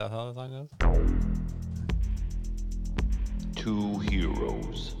That's how the song goes? Two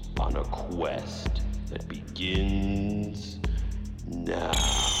heroes on a quest that begins now.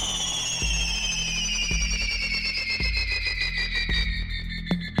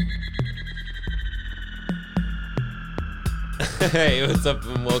 Hey, what's up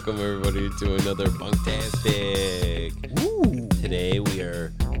and welcome everybody to another Bunktastic. Ooh. Today we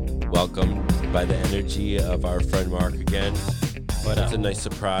are welcomed by the energy of our friend Mark again. But it's a nice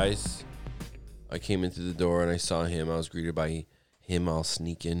surprise. I came into the door and I saw him. I was greeted by him all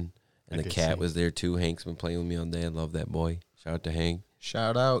sneaking. And the cat was there too. Hank's been playing with me all day. I love that boy. Shout out to Hank.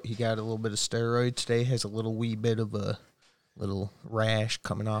 Shout out. He got a little bit of steroids today. Has a little wee bit of a little rash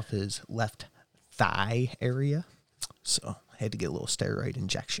coming off his left thigh area. So I had to get a little steroid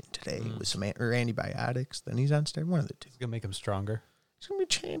injection today with some antibiotics. Then he's on steroid. One of the two. It's gonna make him stronger. He's going to be a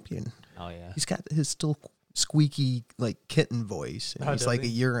champion. Oh yeah. He's got his still squeaky like kitten voice. And he's like he? a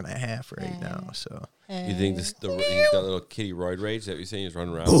year and a half right now. So You think he's got a little kitty roid rage? Is that what you're saying? He's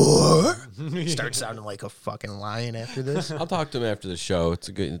running around? he starts sounding like a fucking lion after this. I'll talk to him after the show. It's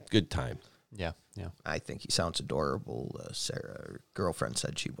a good time. Yeah. I think he sounds adorable. Sarah, her girlfriend,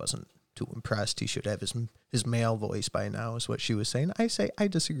 said she wasn't too impressed. He should have his male voice by now, is what she was saying. I say I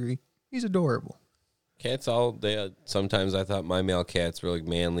disagree. He's adorable. Cats all day. Sometimes I thought my male cats were like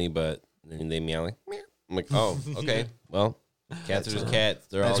manly, but then they meow like meow. I'm like, oh, okay. Well, cats are just cats.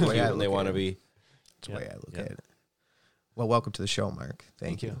 They're all cute and they want to be. That's the way I look at it. Well, welcome to the show, Mark.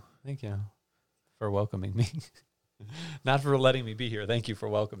 Thank you. Thank you for welcoming me. Not for letting me be here. Thank you for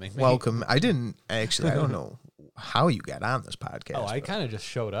welcoming me. Welcome. I don't know how you got on this podcast. Oh, I kind of just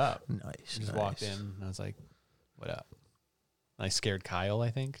showed up. Nice. Just walked in and I was like, "What up?" I scared Kyle.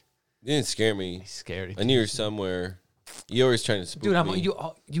 I think. You didn't scare me. He's scared. I knew you were somewhere. You're always trying to spook Dude, me.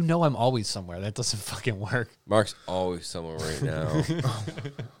 you know I'm always somewhere. That doesn't fucking work. Mark's always somewhere right now.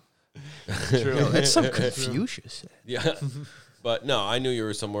 True. Yo, that's some Confucius. Yeah. But no, I knew you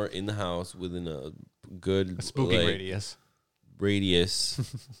were somewhere in the house within a good Spooky radius. Radius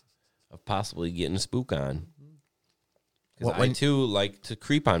of possibly getting a spook on. Because When- I too like to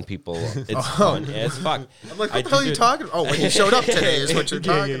creep on people. It's fun as fuck. I'm like, what the hell are you talking about? Oh, when you showed up today is what you're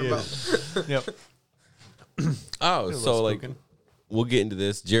talking about. Yep. Oh, so like, we'll get into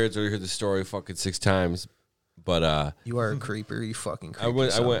this. Jared's already heard the story fucking 6 times, but You are a creeper. You fucking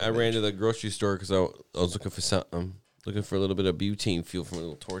creeper. I ran to the grocery store because I was looking for something, looking for a little bit of butane fuel from a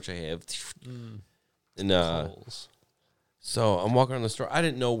little torch I have, and so I'm walking around the store. I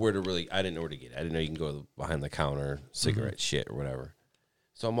didn't know where to get it. I didn't know you can go behind the counter, cigarette shit or whatever.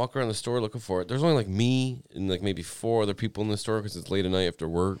 So I'm walking around the store looking for it. There's only like me and like maybe 4 other people in the store because it's late at night after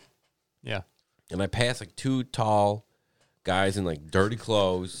work. Yeah. And I pass like 2 tall guys in like dirty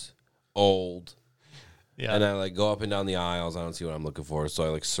clothes, old. Yeah. And I like go up and down the aisles. I don't see what I'm looking for. So I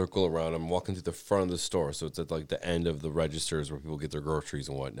like circle around. I'm walking to the front of the store. So it's at like the end of the registers where people get their groceries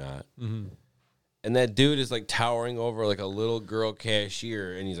and whatnot. Mm-hmm. And that dude is like towering over like a little girl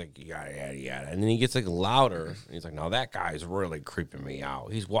cashier. And he's like, yada, yada, yada. And then he gets like louder. And he's like, no, that guy's really creeping me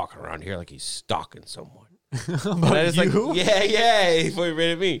out. He's walking around here like he's stalking someone. And I just like, yeah, he pointed right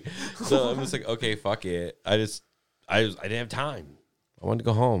at me. So I'm just like, okay, fuck it. I didn't have time. I wanted to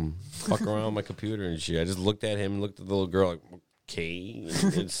go home, fuck around on my computer and shit. I just looked at him and looked at the little girl like, okay,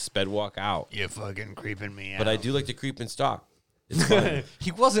 and sped walk out. You're fucking creeping me out. But I do like to creep and stalk. It's fun.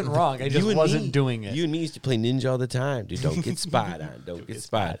 He wasn't wrong. I just wasn't doing it. You and me used to play ninja all the time, dude. Don't get spied on. Don't get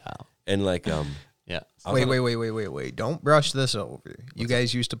spied on. And like, yeah. Wait. Don't brush this over. You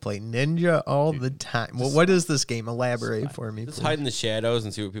guys used to play Ninja all the time. Well, what is this game? Elaborate for me, just please. hide in the shadows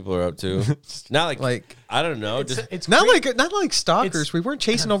and see what people are up to. Not like I don't know. It's Not like stalkers. We weren't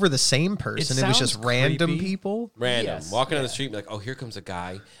chasing over the same person. It was just sounds random creepy. people. random. Yes. Walking down the street and be like, oh, here comes a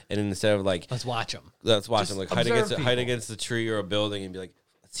guy. And then instead of like, Let's watch him. let's watch him. Like hide observe against the tree or a building and be like,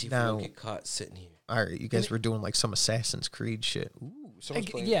 let's see if we Now- don't get caught sitting here. All right, you guys were doing like some Assassin's Creed shit. Ooh,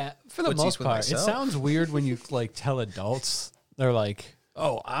 Yeah, for the footsies most with part. It myself. sounds weird when you like tell adults. They're like,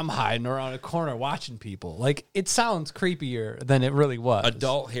 "Oh, I'm hiding around a corner watching people." Like it sounds creepier than it really was.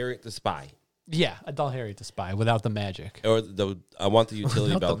 Adult Harriet the Spy. Yeah, adult Harry to spy without the magic. Or I want the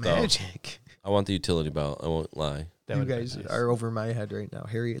utility Not the belt, though. magic. I want the utility belt. I won't lie. That You would've been guys nice. are over my head right now.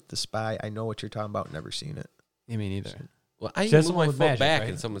 Harriet the Spy. I know what you're talking about. Never seen it. You mean either? Well, I That's move the one my with foot magic, back right?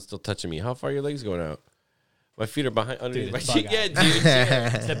 and someone's still touching me. How far are your legs going out? My feet are behind underneath my it's cheek. bug Yeah, eye. dude.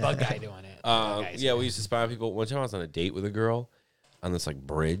 Yeah. It's the bug guy doing it. Yeah, we used to spy on people. One time I was on a date with a girl on this like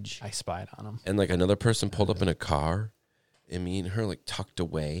bridge, I spied on him. and like another person pulled up in a car, and me and her like tucked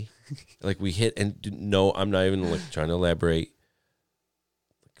away, like we hit. And no, I'm not even like trying to elaborate.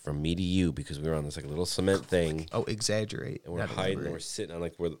 from me to you because we were on this like little cement thing. Oh, exaggerate. And we're not hiding, and elaborate. we're sitting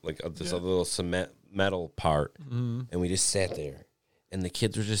on this other little cement metal part, and we just sat there, and the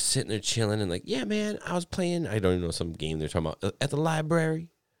kids were just sitting there chilling, and like, yeah, man, I was playing. I don't even know some game they're talking about at the library,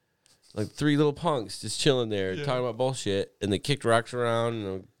 like 3 little punks just chilling there talking about bullshit, and they kicked rocks around,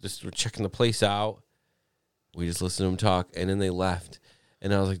 and just were checking the place out. We just listened to them talk, and then they left,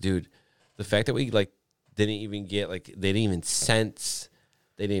 and I was like, dude, the fact that we like didn't even get like they didn't even sense.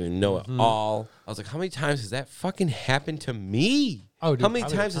 They didn't even know it all. I was like, how many times has that fucking happened to me? Oh, dude, how many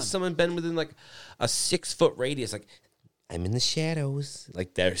probably a times ton. has someone been within like a 6-foot radius? Like, I'm in the shadows.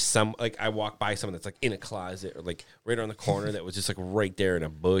 Like, there's some, like, I walk by someone that's like in a closet or like right around the corner that was just like right there in a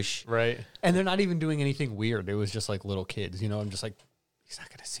bush. Right. And they're not even doing anything weird. It was just like little kids, you know? I'm just like, he's not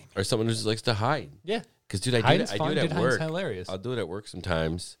going to see me. Or someone who just likes to hide. Yeah. Because, dude, I do Hiding's it fun. at Dude, hiding's work. hilarious. I'll do it at work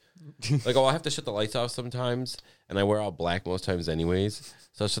sometimes. Like, I'll have to shut the lights off sometimes, and I wear all black most times anyways.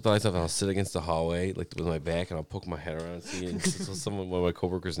 So I'll shut the lights off, and I'll sit against the hallway, like with my back, and I'll poke my head around and see it. So one of my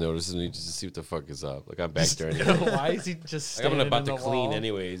coworkers notices me just to see what the fuck is up. Like, I'm back there anyway. Why is he just Like, I'm standing about in to the clean wall?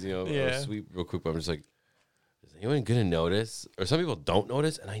 anyways, you know, Yeah. or sweep real quick, but I'm just like, is anyone going to notice? Or some people don't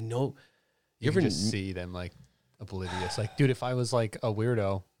notice, and I know. You ever can just see them like oblivious. Like, dude, if I was like a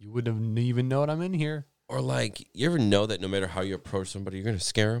weirdo, you wouldn't even know that I'm in here. Or like, you ever know that no matter how you approach somebody, you're going to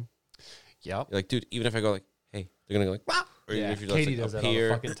scare them? Yep. Like, dude, even if I go like, hey, they're going to go like, wow. Or even Yeah, if you're just Katie like does up that all the here.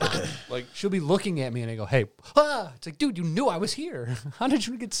 fucking time. Like, She'll be looking at me and I go, hey, ah! It's like, dude, you knew I was here. How did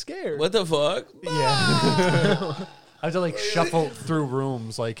you get scared? what the fuck? Yeah. I have to like shuffle through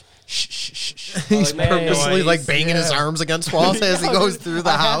rooms like, shh, shh, shh, shh. He's Like, purposely noise. like banging his arms against walls as he No, goes dude, through the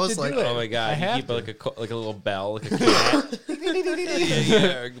I have house. to Like, do it. Oh my I god! You have keep to. like a little bell, like a cat.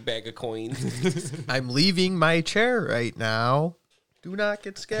 yeah, a bag of coins. I'm leaving my chair right now. Do not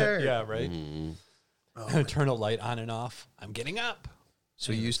get scared. Yeah, right. Mm-hmm. Turn a light on and off. I'm getting up.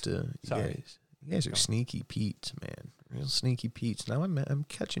 So you used to, Sorry. you guys are sneaky Pete's, man. Real sneaky Pete's. Now I'm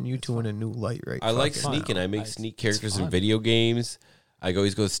catching you two in a new light right I like fucking sneaking. now. I make It's- sneak it's characters in fun. video games. I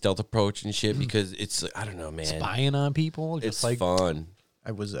always go stealth approach and shit because it's I don't know, man. Spying on people. Just It's like, fun.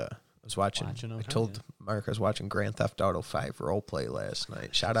 I was watching. Watching I okay, told Mark I was watching Grand Theft Auto 5 roleplay last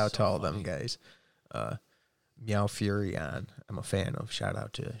night. Shout out to all them guys. Meow Fury on. I'm a fan of. Shout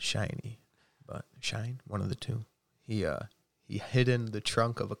out to Shiny, but Shine, one of the two. He hid in the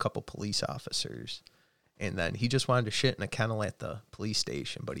trunk of a couple police officers, and then he just wanted to shit in a kennel at the police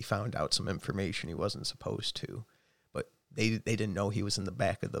station, but he found out some information he wasn't supposed to. But they didn't know he was in the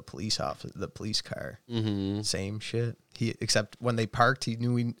back of the police car. Mm-hmm. Same shit. Except when they parked, he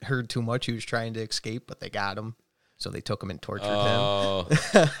knew he heard too much. He was trying to escape, but they got him. So they took him and tortured him. Oh,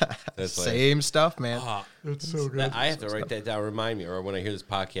 that's like, Same stuff, man. that's so I have to write that down. Remind me, or when I hear this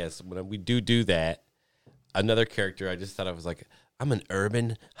podcast, when we do that, another character I just thought I was like, I'm an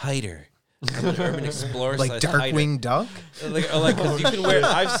urban hider. I'm an urban explorer, Like Darkwing Duck. Like 'cause you can wear.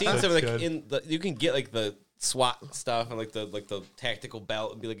 I've seen some like good. in the. You can get like the SWAT stuff and like the tactical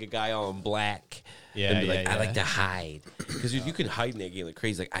belt and be like a guy all in black. Yeah, and be yeah, like, I yeah. like to hide because you can hide in that game like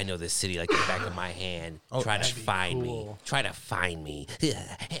crazy. Like I know this city like the back of my hand. Try to find me. cool. Try to find me.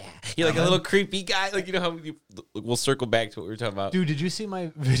 You're like a little creepy guy. Like you know how we'll circle back to what we were talking about. Dude, did you see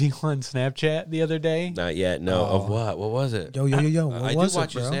my video on Snapchat the other day? Not yet. No. Of what? What was it? Yo. What I was do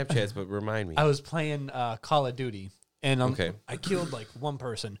watch it, your bro? Snapchats, but remind me. I was playing Call of Duty, and Okay. I killed like one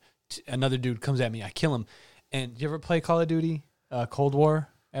person. Another dude comes at me. I kill him. And you ever play Call of Duty, Cold War,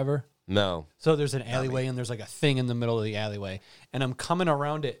 ever? No. So there's an alleyway, and there's like a thing in the middle of the alleyway, and I'm coming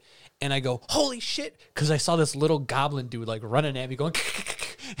around it, and I go, holy shit, because I saw this little goblin dude like running at me going,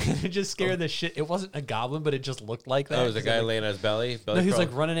 and it just scared the shit. It wasn't a goblin, but it just looked like that. Oh, was a 'cause guy it, like, laying on his belly? no, he's crawl?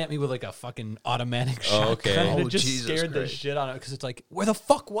 like running at me with like a fucking automatic Oh, shotgun. okay. And Oh, it just Jesus scared the Christ. shit out of it because it's like, where the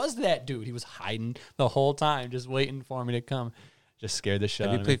fuck was that dude? He was hiding the whole time, just waiting for me to come. Just scared the shit Have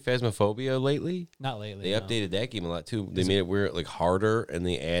out you of me. played Phasmophobia lately? Not lately. They no. updated that game a lot too. They made it weird, like harder, and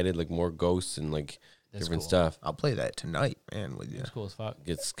they added like more ghosts and like That's different cool. stuff. I'll play that tonight, man. With you, It's cool as fuck.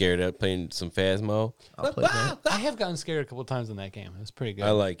 Get scared up playing some Phasmo. I'll play that. I have gotten scared a couple times in that game. It's pretty good. I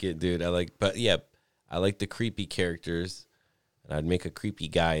like it, dude. But yeah, I like the creepy characters, and I'd make a creepy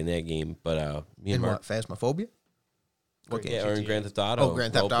guy in that game. But me In and what? Mark, Phasmophobia? What game? yeah, or in Grand Theft Auto. Oh,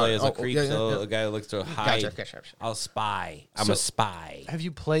 Grand Theft Roleplay Auto. as a Oh, creep, yeah, so yeah, yeah. a guy that looks to hide. Gotcha. I'll spy. I'm So- a spy. Have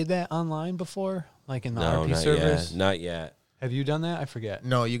you played that online before? Like in the No, RP not servers? yet. Not yet. Have you done that? I forget.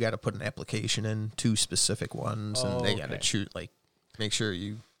 No, you got to put an application in, 2 specific ones, and they got to okay. choose, like, make sure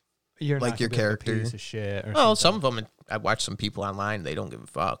you. You're Like not your gonna be, like, a character. piece of shit. Or Well, something. some of them, I watch some people online, they don't give a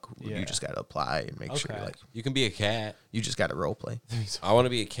fuck. Yeah. You just got to apply and make sure, Okay. like, You can be a cat. you just got to role play. I want to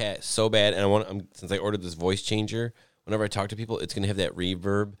be a cat so bad, and since I ordered this voice changer, whenever I talk to people, it's gonna have that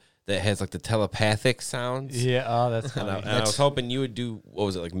reverb that has like the telepathic sounds. Yeah. Oh, that's And funny. I was hoping you would do, what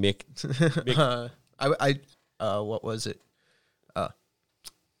was it, like Mick? What was it?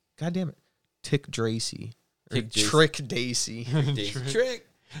 God damn it, Dick Tracy. Dick Tracy. Trick Daisy. Trick.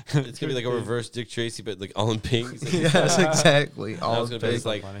 It's gonna be like a reverse Dick Tracy, but like all in pink. Yes, exactly. I All was gonna be big. his,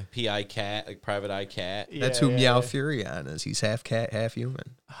 like funny. PI cat, like private eye cat. That's who Meow Furion is. He's half cat, half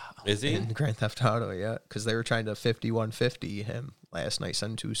human. Is he? In Grand Theft Auto, yeah, because they were trying to 5150 him last night.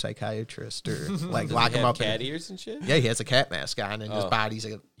 Send to a psychiatrist or like Does lock he him have up. cat ears and shit. Yeah, he has a cat mask on, and his Oh. body's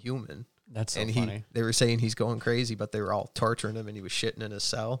a human. That's so And funny. they were saying he's going crazy, but they were all torturing him, and he was shitting in his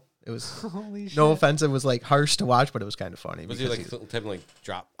cell. It was Holy shit. no offense, it was like harsh to watch, but it was kind of funny. Was he because like some type of like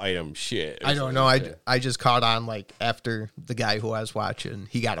drop item shit? or I don't something know. like that? I just caught on like after the guy who I was watching,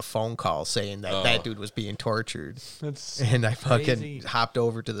 he got a phone call saying that that dude was being tortured, That's and I fucking crazy. hopped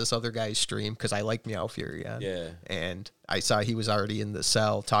over to this other guy's stream because I like Meow Furion. Yeah. And I saw he was already in the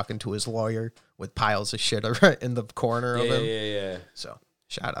cell talking to his lawyer with piles of shit in the corner of him. Yeah. So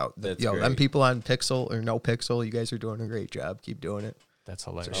shout out, That's them great. people on Pixel or No Pixel, you guys are doing a great job. Keep doing it. That's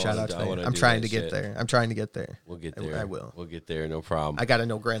hilarious. Shout out to I wanna them. I'm do trying that to get shit. there. I'm trying to get there. We'll get I- there. I will. We'll get there. No problem. I got to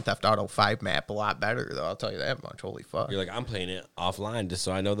know Grand Theft Auto 5 map a lot better, though. I'll tell you that much. Holy fuck. You're like, I'm playing it offline just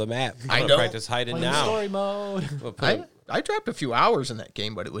so I know the map. I I'm know. gonna practice hiding Playing now. story mode. I'm gonna put I dropped a few hours in that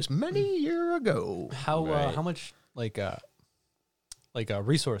game, but it was many year ago. How much like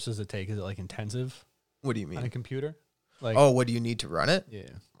resources does it take? Is it like intensive What do you on a mean? computer? Like Oh, what do you need to run it?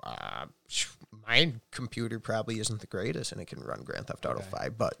 yeah. My computer probably isn't the greatest, and it can run Grand Theft Auto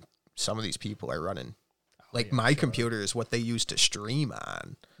 5, but some of these people are running. Like, my computer is what they use to stream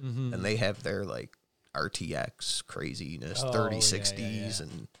on, and they have their, like, RTX craziness, Oh, 3060s, yeah.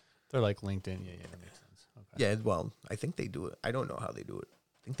 and They're like LinkedIn. Yeah, that makes sense. Okay. yeah, well, I think they do it. I don't know how they do it.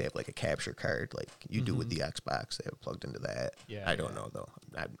 I think they have, like, a capture card, like you do with the Xbox. They have it plugged into that. Yeah, I don't yeah. know, though.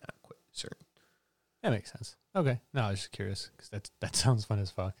 I'm not quite certain. That makes sense. Okay. No, I was just curious because that sounds fun as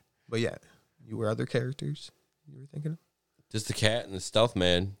fuck. But, yeah, you were other characters you were thinking of? just the cat and the stealth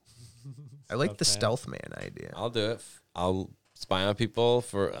man. I like the Stealth stealth man idea. I'll do it. I'll spy on people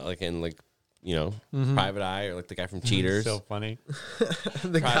for like in like private eye or like the guy from Cheaters. So funny.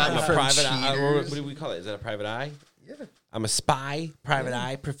 The I'm a from private eye. Cheaters. What do we call it? Is that a private eye? Yeah. I'm a spy, private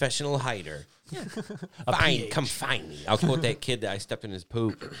eye, professional hider. Come find me. I'll quote that kid that I stepped in his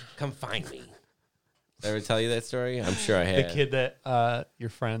poop. Come find me. Did I ever tell you that story? I'm sure I The had. kid that your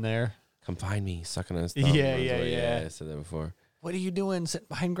friend there. Come find me, sucking on his thumb. Yeah, runs yeah, away. yeah. I said that before. What are you doing sitting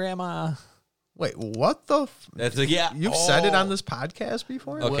behind grandma? Wait, what the? That's like, yeah. You've said it on oh. this podcast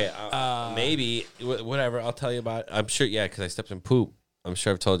before? Okay, maybe whatever. I'll tell you about. I'm sure. Yeah, because I stepped in poop. I'm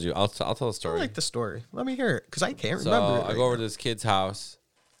sure I've told you. I'll tell the I story. like the story. Let me hear it because I can't So remember. It I right go over now. to this kid's house.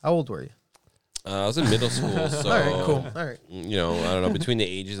 How old were you? I was in middle school, so All right, cool. All right. You know, I don't know, between the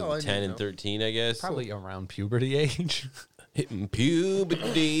ages Oh, I of didn't 10 and know. 13, I guess. Probably around puberty age. Hitting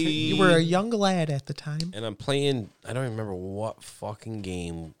puberty. You were a young lad at the time. And I'm playing, I don't remember what fucking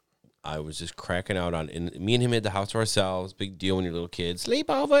game I was just cracking out on. And me and him had the house to ourselves. Big deal when you're a little kid. Sleep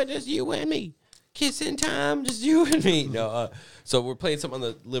over, just you and me. Kissing time, just you and me. No, so we're playing something on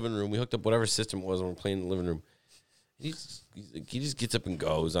the living room. We hooked up whatever system it was, and we're playing in the living room. He just gets up and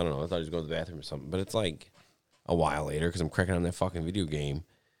goes. I don't know. I thought he was going to the bathroom or something. But it's like a while later because I'm cracking on that fucking video game.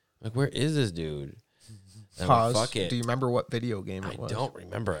 I'm like, where is this dude? And I'm like, Pause. fuck it. Do you remember what video game I it was? don't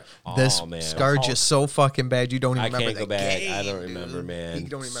remember it. This Oh, man. scarred you so fucking bad you don't even I remember can't go the back. game, I don't dude. remember, man. You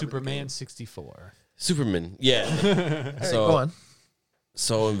don't remember the Superman game. 64. Superman. Yeah. All right, so go on.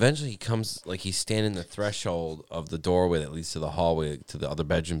 So eventually he comes, like he's standing the threshold of the doorway that leads to the hallway to the other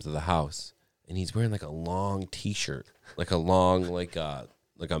bedrooms of the house. And he's wearing like a long t-shirt, like a long, like a,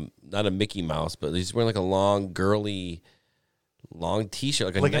 not a Mickey Mouse, but he's wearing like a long, girly, long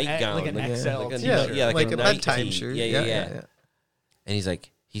t-shirt, like a nightgown. like an XL like a, t-shirt. yeah, like a night bedtime tee. shirt. Yeah. And he's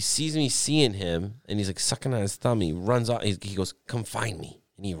like, he sees me seeing him, and he's like sucking on his thumb. He runs off. He goes, "Come find me,"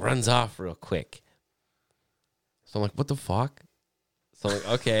 and he runs off real quick. So I'm like, "What the fuck?" So I'm like,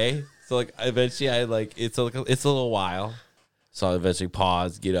 okay. So like, eventually, it's a little while. So I eventually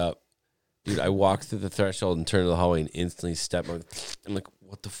pause, get up, dude. I walk through the threshold and turn to the hallway and instantly step. I'm like,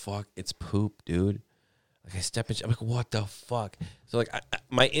 "What the fuck? It's poop, dude." Like I step in, I'm like, what the fuck? So like,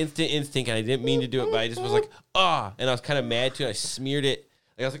 my instinct, and I didn't mean to do it, but I just was like, and I was kind of mad too. And I smeared it.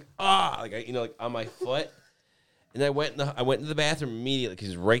 Like I was like, like on my foot. And I went into the bathroom immediately because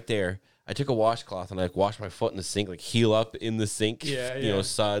it's right there. I took a washcloth and I washed my foot in the sink, like heel up in the sink. Yeah, You know,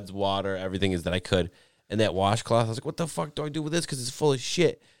 suds, water, everything is that I could. And that washcloth, I was like, what the fuck do I do with this? Because it's full of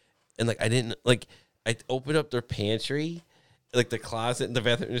shit. And like, I opened up their pantry, like the closet in the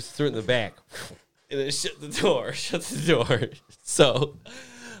bathroom, and just threw it in the back. And then shut the door. So,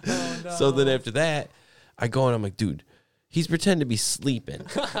 so then after that, I go and I'm like, dude, he's pretending to be sleeping.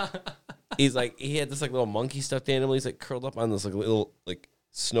 He's like, he had this like little monkey stuffed animal. He's like curled up on this like little like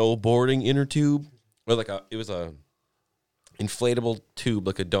snowboarding inner tube, or like it was a inflatable tube,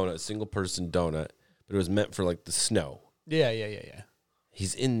 like a donut, single person donut, but it was meant for like the snow. Yeah.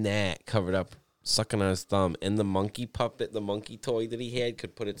 He's in that, covered up, sucking on his thumb, and the monkey puppet, the monkey toy that he had,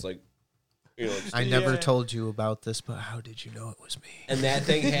 could put its like, you know. I never told you about this, but how did you know it was me? And that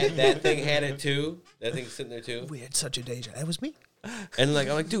thing had it too. That thing's sitting there too. We had such a deja. That was me. And like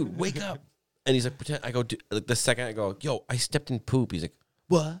I'm like, dude, wake up. And he's like, pretend. I go, like the second I go, yo, I stepped in poop. He's like,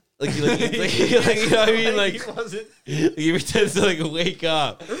 what? Like, you know what I mean? Like, he wasn't. he pretends to like wake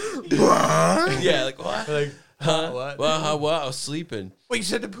up. Yeah, like what? Like, Huh? what? What? I was sleeping. Wait, you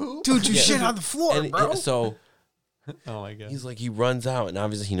said to poop? Dude, you shit on the floor, And bro. so Oh my god. he's like, he runs out, and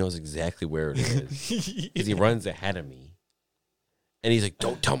obviously he knows exactly where it is because he runs ahead of me. And he's like,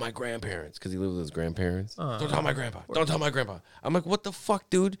 don't tell my grandparents, because he lives with his grandparents. Don't tell my grandpa. Don't tell my grandpa. I'm like, what the fuck,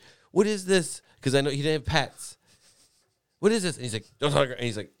 dude? What is this? Because I know he didn't have pets. What is this? And he's like, don't tell my grandpa. And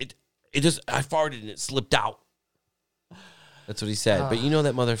he's like, it just, I farted and it slipped out. That's what he said. But you know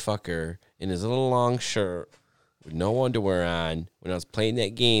that motherfucker in his little long shirt with no underwear on, when I was playing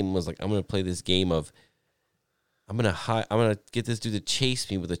that game, was like, I'm going to play this game of, I'm gonna get this dude to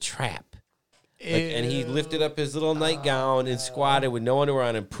chase me with a trap. Like, and he lifted up his little nightgown and squatted with no underwear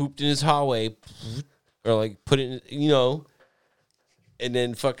on and pooped in his hallway, or like put it in, you know, and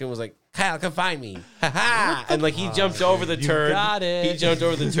then fucking was like, Kyle, come find me, ha ha! And like he jumped over the turd. got it. He jumped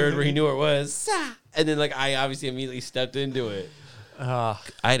over the turd where he knew where it was, and then like I obviously immediately stepped into it. I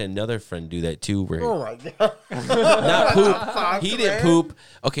had another friend do that too, where Oh my god. not poop. He didn't poop.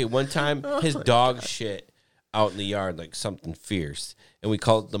 Okay, one time his dog shit out in the yard like something fierce, and we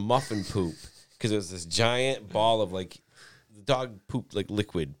called it the muffin poop because it was this giant ball of like the dog pooped like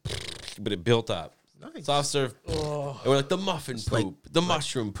liquid, but it built up. Nice. Soft serve. And we're like the muffin poop, the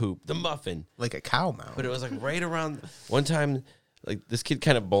mushroom poop, the muffin. Like a cow mouth. But it was like right around one time, like this kid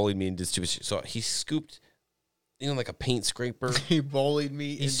kind of bullied me and did stupid shit. So he scooped, you know, like a paint scraper. He bullied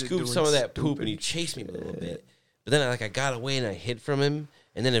me. He scooped some of that poop and he chased me a little bit. But then I got away and I hid from him.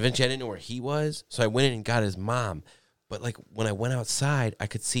 And then eventually I didn't know where he was. So I went in and got his mom. But like when I went outside, I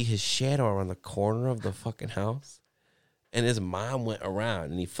could see his shadow around the corner of the fucking house. And his mom went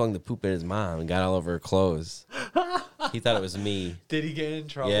around and he flung the poop at his mom and got all over her clothes. He thought it was me. Did he get in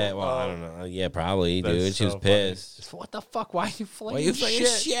trouble? Yeah, well, I don't know. Yeah, probably, That's dude. She was so pissed. Just, what the fuck? Why are you flinging Why you flinging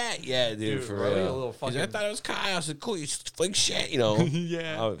shit? shit? Yeah, dude, Dude, for really? real. A little He's like, I fucking- thought it was Kyle. I said, cool, you fling shit, you know.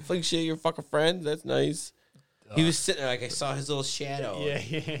 Yeah. Fling shit, you're a fucking friend. That's nice. He was sitting there like I saw his little shadow.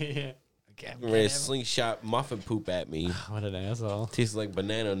 Yeah. Getting ready to slingshot muffin poop at me. What an asshole. Tastes like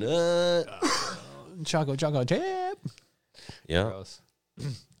banana nut. Choco chip. Yeah. Gross.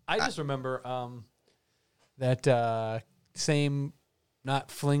 I just remember that same,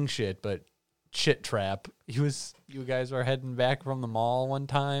 not fling shit, but shit trap. You guys were heading back from the mall one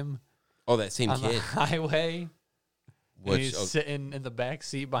time Oh, that same on the kid. highway. And Which he's sitting in the back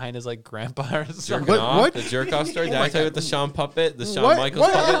seat behind his like grandpa or something. jerking off? What? The jerk off story? Did Oh I my tell you God. about the Shawn puppet? The Shawn Michaels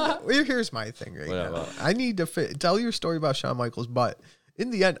puppet? Well, here's my thing right What now. about? I need to tell your story about Shawn Michaels, but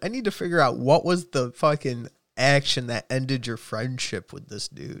in the end, I need to figure out what was the fucking action that ended your friendship with this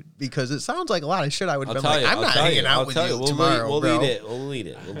dude, because it sounds like a lot of shit. I would have I'll been tell like, you. I'm not hanging out with you We'll tomorrow, lead, bro. We'll lead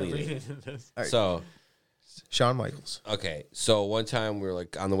it. right. So, Shawn Michaels. okay. So one time we were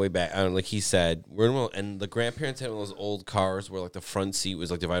like on the way back, like he said, and the grandparents had one of those old cars where like the front seat was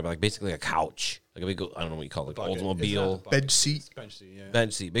like divided by like basically a couch, like a big, I don't know what you call it, like Oldsmobile Bed seat. Bench seat, yeah.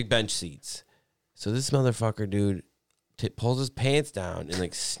 bench seat, big bench seats. So this motherfucker, dude, pulls his pants down and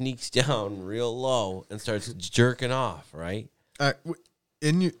like sneaks down real low and starts jerking off. Right.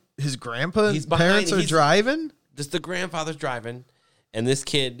 His grandpa, He's behind- parents are he's- driving. Just the grandfather's driving, and this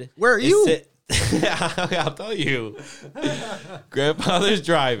kid. Where are is you? I'll tell you. Grandfather's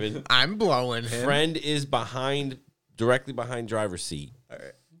driving. I'm blowing him. Friend is directly behind driver's seat. right.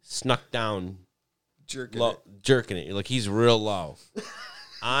 Snuck down, Jerking low, it. jerking it. Like he's real low.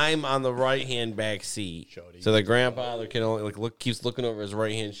 I'm on the right hand back seat, so the grandfather can only keeps looking over his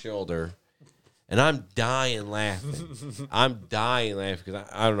right hand shoulder, and I'm dying laughing. Because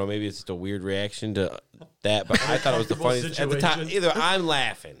I don't know, maybe it's just a weird reaction to that, but I thought it was the funniest at the time. situation. Either I'm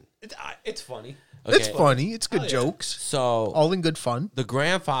laughing. It's funny. It's Okay. funny. It's good jokes. So All in good fun. the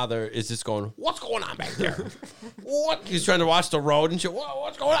grandfather is just going, "What's going on back there? What?" He's trying to watch the road and shit.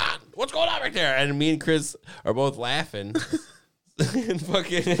 What's going on? What's going on back there? And me and Chris are both laughing. and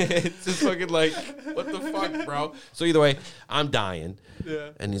fucking, it's just fucking like, what the fuck, bro? So either way, I'm dying. Yeah.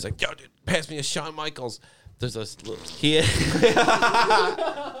 And he's like, yo, dude, pass me a Shawn Michaels. There's a,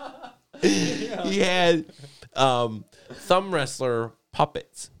 he had thumb wrestler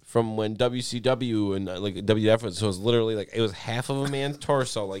puppets from when WCW and like WWF was. So it was literally like, it was half of a man's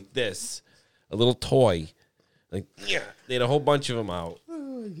torso like this, a little toy. Like, yeah, they had a whole bunch of them out.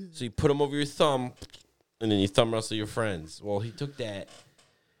 So you put them over your thumb, and then you thumb wrestle your friends. Well, he took that,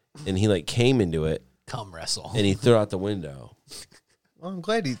 and he like came into it, Come wrestle. and he threw it out the window. Well, I'm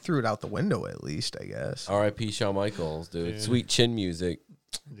glad he threw it out the window at least, I guess. R.I.P. Shawn Michaels, dude. Sweet chin music.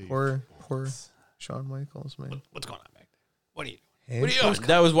 Poor Shawn Michaels, man. What's going on back there? What are you doing? Hand, What are you doing?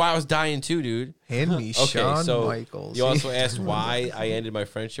 That was why I was dying too, dude. hand me Okay, Shawn so Michaels. you also asked why I ended my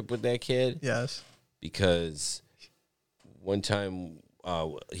friendship with that kid. Yes. Because one time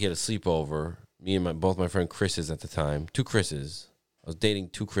he had a sleepover. Me and both my friend Chris's at the time. 2 Chris's. I was dating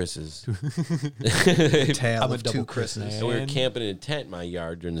 2 Chris's. Tale I'm a of double two Chris Christmas. And we were Man. camping in a tent in my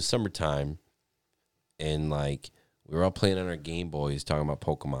yard during the summertime. And like we were all playing on our Game Boys, talking about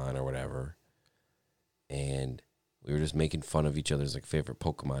Pokemon or whatever. And we were just making fun of each other's like favorite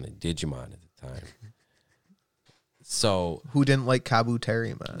Pokemon and Digimon at the time. So Who didn't like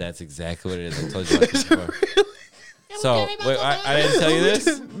Kabuterimon? man? that's exactly what it is. I told you about this before. So wait, I didn't tell you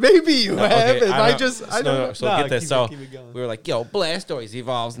this. Maybe you No, have. okay, and I I don't- just, I no, don't no, know. so Nah, get this. keep So it- keep it going. we were like, yo, Blastoise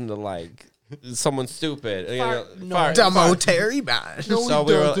evolves into like someone stupid. Demoterimon. So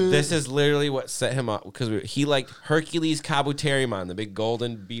we were. This is literally what set him up because he liked Hercules Kabuterimon, the big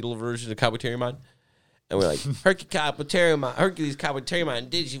golden beetle version of Kabuterimon, and we're like Hercules Kabuterimon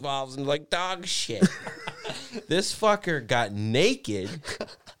digivolves into like dog shit. This fucker got naked,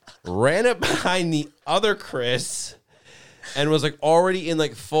 ran up behind the other Chris, and was like already in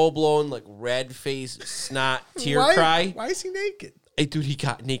like full blown like red face snot tear cry. Why is he naked? Hey, dude, he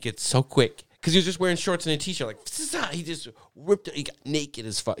got naked so quick because he was just wearing shorts and a t-shirt. Like, he just ripped it. He got naked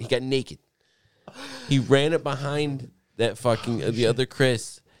as fuck. He got naked. He ran up behind that fucking the other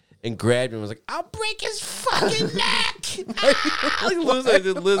Chris and grabbed him and was like, "I'll break his fucking neck!" Like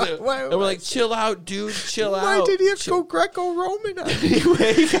lizard. Why- And we're like, "Chill out, dude. Chill out." Why did he have to go Greco-Roman on? He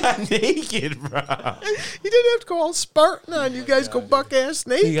got naked, bro. He didn't have to go all Spartan on. You guys go buck-ass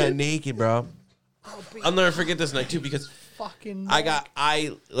naked. He got naked, bro. I'll never forget this night too because Fucking.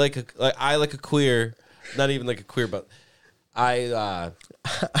 I like a queer, not even like a queer, but I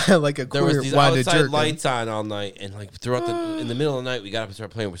like a there was queer these wanted outside jerk. lights on all night, and like throughout in the middle of the night, we got up and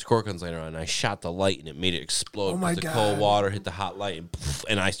started playing with squirt guns later on. And I shot the light, and it made it explode. Oh my the God. cold water hit the hot light, and poof,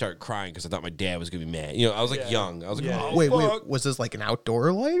 and I started crying because I thought my dad was gonna be mad. You know, I was like young. I was like, Yeah. oh, Wait, fuck. was this like an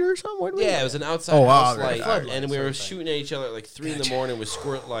outdoor light or something? What was Yeah, it? it was an outside Oh, house all right, light, all right. and we were shooting at each other at like 3 in the morning with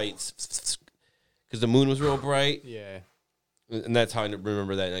squirt lights because the moon was real bright. Yeah. And that's how I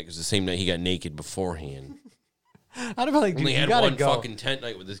remember that night because the same night he got naked beforehand. I'd have been like, dude, Only you had gotta one go. fucking tent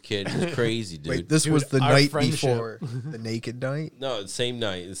night with this kid. It was crazy, dude. Wait, this Dude, was the our night friendship. before the naked night. No, the same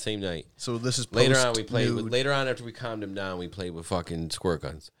night. So this is Later on, we played. post-nude. Later on, after we calmed him down, we played with fucking squirt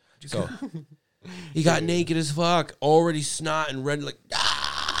guns. So he got naked as fuck, already snot and red, like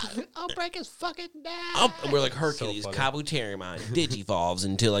I'll break his fucking neck. and we're like Hercules, funny. Kabuterimon, digivolves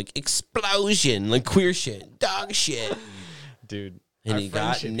into like explosion, like queer shit, dog shit. Dude. And Our he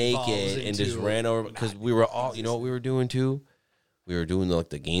got friendship evolves naked and just into- ran over because we were all, you know what we were doing too? We were doing like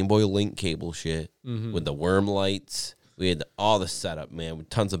the Game Boy Link cable shit with the worm lights. We had all the setup, man, with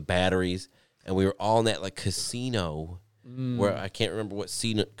tons of batteries. And we were all in that like casino where I can't remember what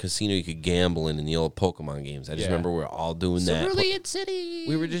casino you could gamble in the old Pokemon games. I just Yeah. remember we were all doing that. Cerulean City.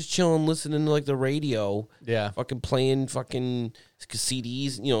 We were just chilling, listening to like the radio. Yeah. Fucking playing fucking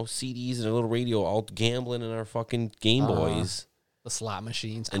CDs, CDs and a little radio, all gambling in our fucking Game Boys. The slot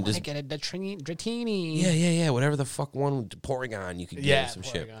machines. And I want to just- get a Dratini. Yeah. Whatever the fuck one with Porygon you could get Yeah. or some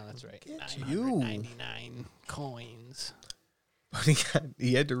shit. Porygon, that's right. you. 99 coins. But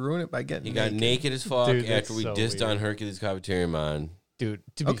he had to ruin it by getting He got naked as fuck Dude, that's after we so dissed on weird. Hercules Kabuterimon. Dude,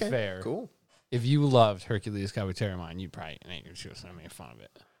 to be Okay, fair, cool. if you loved Hercules Kabuterimon, you'd probably she was gonna make fun of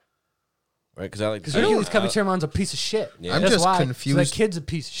it. Right? Because I like Because Hercules Kabuteramon's a piece of shit. Yeah. I'm That's just why. 'Cause confused. That kid's a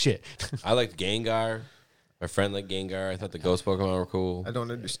piece of shit. I liked Gengar. My friend liked Gengar. I thought the ghost Pokemon were cool. I don't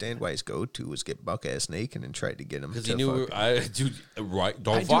understand why his go-to was get buck-ass naked and tried to get him Because to he knew, fucking- dude, right?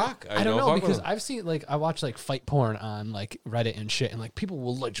 Don't fuck. I don't know fuck with because him. I've seen I watch fight porn on Reddit and shit, and people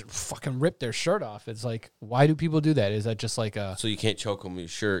will just fucking rip their shirt off. It's like, why do people do that? Is that just like a So you can't choke him with your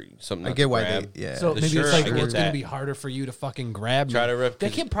shirt. Something I not get to why grab. they, yeah. so The maybe shirt, it's I like get it's gonna that. be harder for you to fucking grab. Try me. to rip, That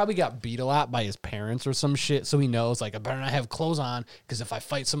 'cause- kid probably got beat a lot by his parents or some shit, so he knows I better not have clothes on because if I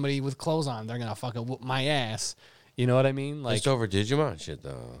fight somebody with clothes on, they're gonna fucking whoop my ass. You know what I mean? Like, Just over Digimon shit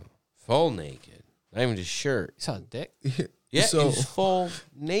though. Full naked. Not even just shirt. you saw his dick? Yeah, So- he's full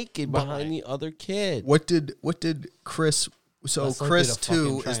naked behind the other kid. What did Chris? So Less likely Chris to fucking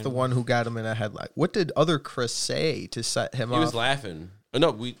too try is the and- one who got him in a headlock. What did other Chris say to set him He off? was laughing. Oh,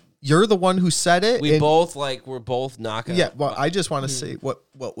 no, You're the one who said it. we and- both we're both knocking. Yeah, well, I just want to say what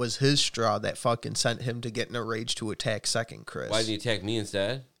was his straw that fucking sent him to get in a rage to attack second Chris. Why didn't he attack me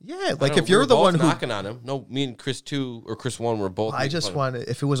instead? Yeah, I like don't know, if you're we were the both one who knocking on him. No, me and Chris 2 or Chris 1 were both. I making just fun of want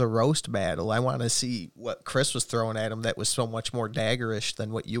to, if it was a roast battle, I want to see what Chris was throwing at him that was so much more daggerish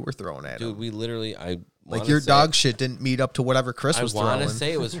than what you were throwing at him. him. Dude, we literally, Like your dog shit didn't meet up to whatever Chris I was want throwing. to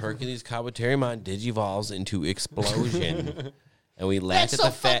say it was Hercules Kabuterimon digivolves into explosion. And we laughed at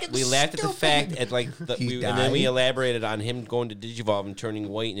the fact. We laughed at the fact at like, and then we died. elaborated on him going to digivolve and turning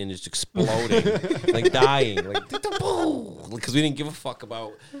white and then just exploding, like dying, like because we didn't give a fuck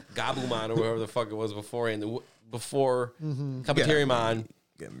about Gabumon or whatever the fuck it was beforehand. Before Kabuterimon,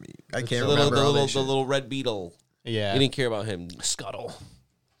 I can't the remember all that the shit. little red beetle. Yeah. We didn't care about him.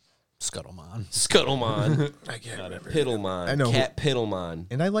 Scuttlemon. Scuttlemon, I can't remember. Piddlemon, I know. Cat Piddlemon.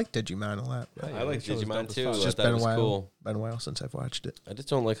 And I like Digimon a lot. But I like that show was Digimon dope as too. fuck. I it's just thought been it a was while. cool. Been a while since I've watched it. I just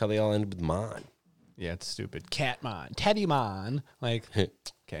don't like how they all ended with Mon. Yeah, it's stupid. Catmon. Teddymon. Like,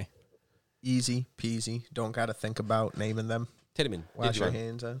 okay. Easy peasy. Don't got to think about naming them. Teddyman. Wash your Digimon.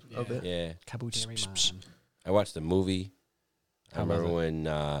 hands a bit. Yeah. Kabuterimon. I watched the movie. I How was remember it? when,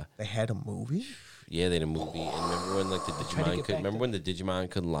 They had a movie. yeah, they had a movie. And remember when, like, the trying to Digimon get could, back remember to- when the Digimon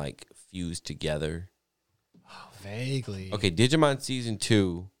could, like, fuse together? Vaguely. Okay, Digimon Season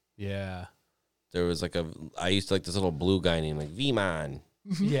 2, Yeah. there was, like, I used to like this little blue guy named, like, V-Mon.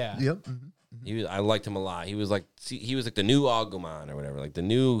 Yeah. Yep. I liked him a lot. He was, like, the new Agumon or whatever, like, the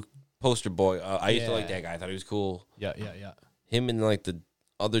new poster boy. I used to like Yeah. that guy. I thought he was cool. Yeah. Him and, like, the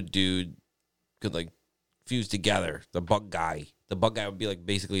other dude could, like, fuse together. The bug guy. The bug guy would be, like,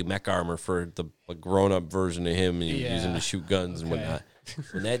 basically mech armor for the grown-up version of him, and you use him Yeah. to shoot guns and Okay. whatnot.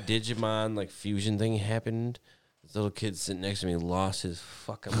 When that Digimon, like, fusion thing happened, this little kid sitting next to me lost his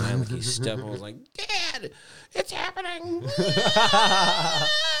fucking mind. Like, he stepped and was like, Dad, it's happening.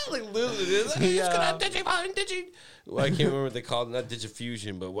 Like, literally, it's gonna Digimon, Well, I can't remember what they called it. Not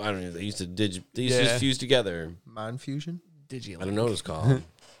Digifusion, but I don't know. They used to just fuse together. Mon fusion. Digilink. I don't know what it's called.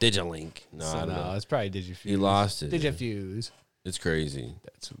 Digilink. No, I don't know. It's probably Digifuse. He lost it. Digifuse. It's crazy.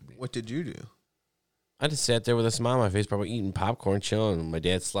 That's What did you do? I just sat there with a smile on my face, probably eating popcorn, chilling. My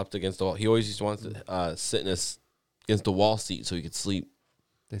dad slept against the wall. He always used to want to sit against the wall seat so he could sleep.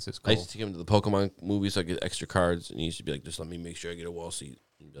 This is I cool. used to take him to the Pokemon movie so I get extra cards, and he used to be like, "Just let me make sure I get a wall seat."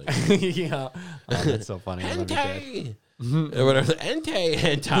 And be like, Yeah. Oh, that's so funny. I love your dad. Hentai, or whatever.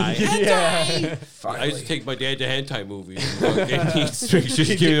 Hentai. Yeah. I used to take my dad to hentai movies. Just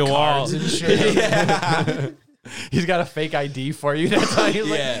give me the wall. Cards and shit. Yeah. He's got a fake ID for you. That's how he's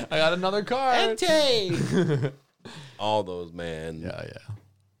Yeah. like, I got another card. Hentai. All those, man. Yeah.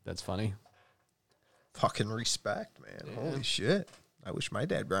 That's funny. Fucking respect, man. Holy shit. I wish my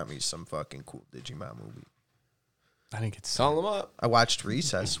dad brought me some fucking cool Digimon movie. I think it's Call them up. I watched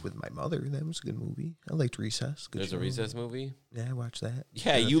Recess with my mother. That was a good movie. I liked Recess. Good There's show. a Recess movie. Yeah, I watched that.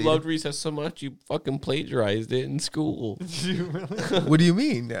 Yeah, In the you theater. loved Recess so much you fucking plagiarized it in school. What do you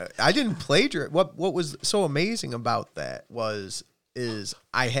mean? I didn't plagiarize. What was so amazing about that is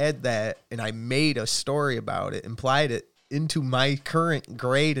I had that and I made a story about it, implied it into my current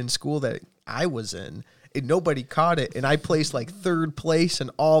grade in school that I was in. And nobody caught it, and I placed like third place in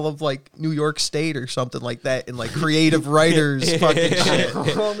all of like New York State or something like that in like creative writers fucking shit.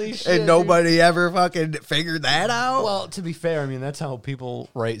 Holy shit. And nobody ever fucking figured that out. Well, to be fair, I mean, that's how people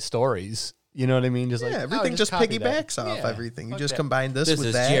write stories. You know what I mean? Just like, yeah, oh, everything just copy that. piggybacks off Yeah, everything. You fuck just that. combine this This with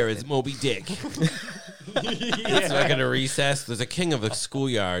is that. Jared's Moby Dick. It's like at a recess. There's a king of the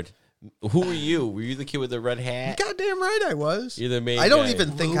schoolyard. Who were you? Were you the kid with the red hat? Goddamn right I was. You're the main I don't guy.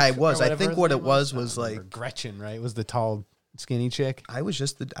 even think Luke I was. or I whatever think his what it name was I don't like remember. Gretchen, right? Was the tall, skinny chick? I was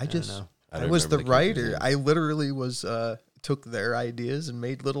just know. I don't was the remember the character's writer. names. I literally was took their ideas and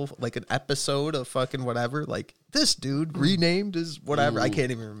made little like an episode of fucking whatever. Like this dude renamed as whatever. I can't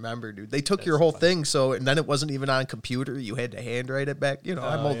even remember, dude. They took your whole thing, so and then it wasn't even on computer. You had to handwrite it back. You know,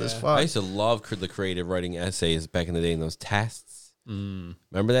 I'm old as yeah. fuck. I used to love the creative writing essays back in the day in those tests.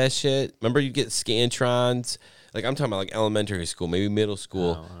 Remember that shit? Remember you get Scantrons? Like I'm talking about like elementary school, maybe middle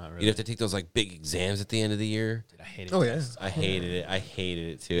school. No, not really. You'd have to take those like big exams at the end of the year. I hated Oh it. yeah. I hated it. I hated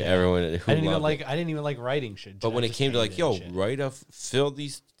it too. Everyone who I didn't even loved like. it. I didn't even like writing shit. But when I it just came to like, hated yo, shit. write a fill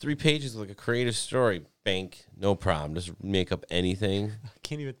these 3 pages with like a creative story, bank, no problem. Just make up anything. I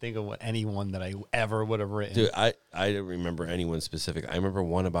can't even think of what anyone that I ever would have written. Dude, I don't remember anyone specific. I remember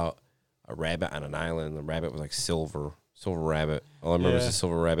one about a rabbit on an island. The rabbit was like silver rabbit. All I remember is the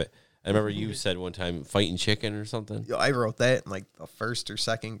silver rabbit. I remember you said one time fighting chicken or something. Yo, I wrote that in like the 1st or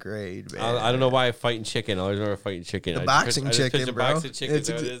 2nd grade, man. I don't know why fighting chicken. I always remember fighting chicken. The boxing chicken, bro. Boxing chicken.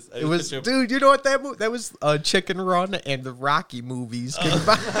 It was, dude. You know what that was? Chicken Run and the Rocky movies.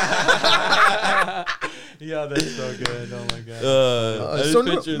 Yeah, that's so good. Oh my god.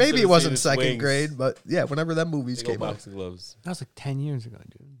 So maybe it wasn't 2nd grade, but yeah, whenever that movies came out. Boxing gloves. That was like 10 years ago,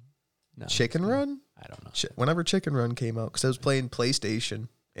 dude. No, Chicken Run? I don't know. Whenever Chicken Run came out, because I was playing PlayStation,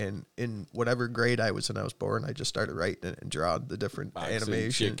 and in whatever grade I was when I was born, I just started writing it and drawing the different Boxing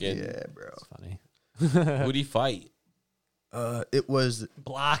animation. chicken. Yeah, bro. It's funny. Who'd he fight? It was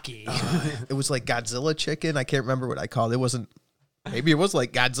Blocky. it was like Godzilla chicken. I can't remember what I called it. It wasn't. Maybe it was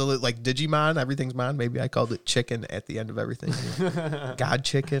like Godzilla, like Digimon. Everything's Mon. Maybe I called it chicken at the end of everything. God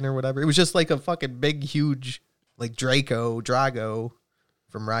chicken or whatever. It was just like a fucking big, huge, like Drago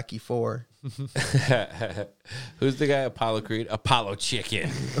from Rocky 4. Who's the guy? Apollo Creed? Apollo Chicken.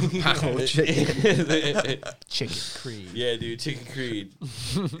 Apollo chicken. Chicken Creed. Yeah, dude, Chicken Creed.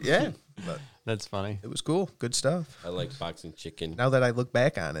 Yeah, but That's funny. it was cool. Good stuff. I like boxing chicken. Now that I look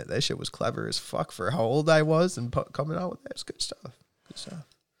back on it, that shit was clever as fuck for how old I was and coming out with that. It's good stuff. Good stuff.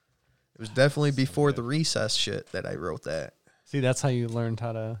 It was definitely before the recess shit that I wrote that. See, that's how you learned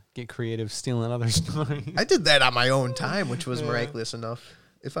how to get creative, stealing other stories. I did that on my own time, which was miraculous enough.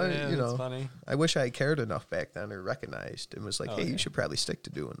 If I, Yeah, you that's know, funny. I wish I cared enough back then or recognized and was like, Oh, hey, yeah. you should probably stick to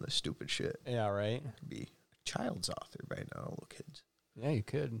doing this stupid shit. Yeah, right. Be a child's author by now, little kids. Yeah, you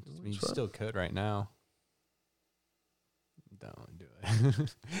could. I mean, you It's fun. still could right now. Don't do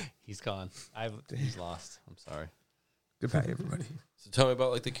it. He's gone. He's lost. I'm sorry. Goodbye, everybody. So tell me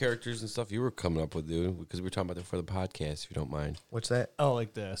about like the characters and stuff you were coming up with, dude. Because we were talking about that for the podcast, if you don't mind. What's that? Oh,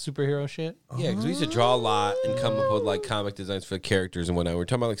 like the superhero shit? Yeah, because we used to draw a lot and come up with like comic designs for the characters and whatnot. We were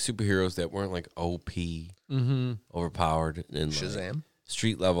talking about like superheroes that weren't like OP, overpowered, and like, Shazam.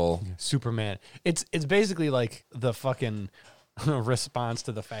 street level. Superman. It's basically like the fucking response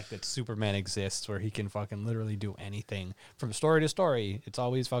to the fact that Superman exists, where he can fucking literally do anything from story to story. It's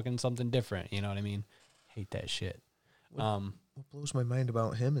always fucking something different. You know what I mean? Hate that shit. What blows my mind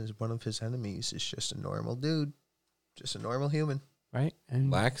about him is one of his enemies is just a normal dude. Just a normal human. Right? And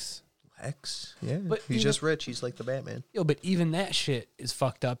Lex. Lex. Yeah. But he's even- just rich. He's like the Batman. but even that shit is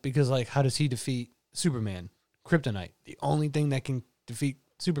fucked up because, like, how does he defeat Superman? Kryptonite. The only thing that can defeat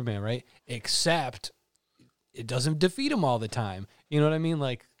Superman, right? Except it doesn't defeat him all the time. You know what I mean?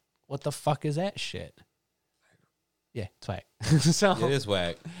 Like, what the fuck is that shit? Yeah, it's whack. So It is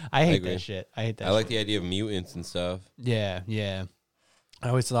whack. I hate agree. that shit. I hate that I shit. like the idea of mutants and stuff. Yeah, yeah. I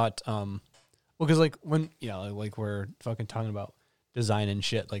always thought, well, because like when like we're fucking talking about design and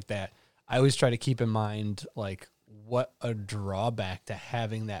shit like that, I always try to keep in mind like what a drawback to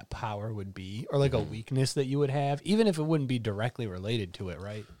having that power would be, or like a weakness that you would have, even if it wouldn't be directly related to it,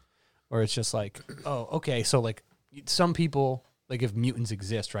 right? Or it's just like, oh, okay, so like some people. Like if mutants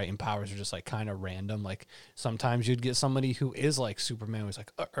exist, right, and powers are just like kind of random. Like sometimes you'd get somebody who is like Superman, who's like,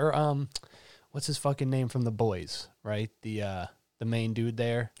 what's his fucking name from The Boys, right? The main dude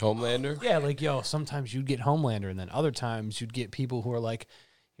there. Homelander. Yeah, like sometimes you'd get Homelander, and then other times you'd get people who are like,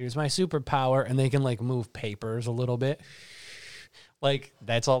 here's my superpower, and they can like move papers a little bit. Like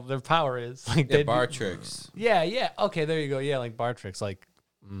that's all their power is. Like Yeah, they'd bar be- tricks. Yeah. Okay, there you go. Yeah, like bar tricks, like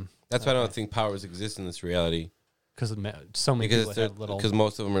That's why I don't think powers exist in this reality. because so many people Because have little. because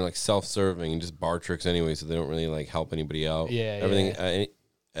most of them are like self-serving and just bar tricks anyway, so they don't really like help anybody out. Yeah, everything.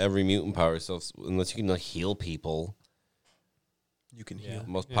 Every mutant power is unless you can like heal people. You can Yeah. heal.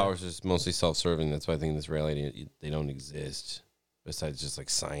 Most powers are just mostly self-serving. That's why I think in this reality they don't exist. Besides just like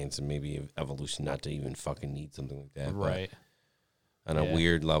science and maybe evolution, not to even fucking need something like that. But Right. on a Yeah.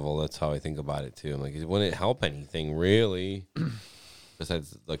 weird level, that's how I think about it too. I'm like, it wouldn't help anything really.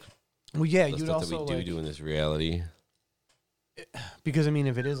 Besides like Well, yeah, the you'd stuff also that we like, do in this reality. because I mean,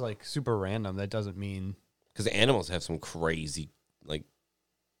 if it is like super random, that doesn't mean Because animals have some crazy like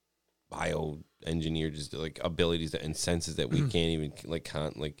bioengineered just like abilities and senses that we can't even like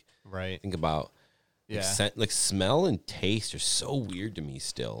right. think about. Yeah. Like smell and taste are so weird to me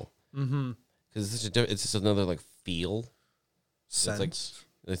still. Mm-hmm. Because it's just another like feel. Sense.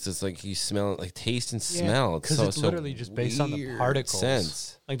 It's just like you smell like taste and smell. Because so, it's literally just based on the weird particles.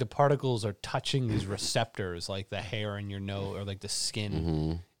 Sense. Like the particles are touching these receptors, like the hair in your nose or like the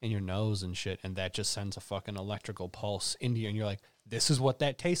skin in your nose and shit, and that just sends a fucking electrical pulse into you, and you're like, "This is what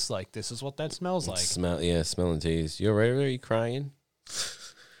that tastes like. This is what that smells like." Smell and taste. You all right over there? You crying?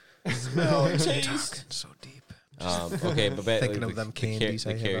 Smell and taste. So deep. Okay, but Thinking of them candies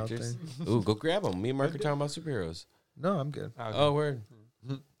I have out Ooh, go grab them. Me and Mark are talking about superheroes. No, I'm good. Oh, word.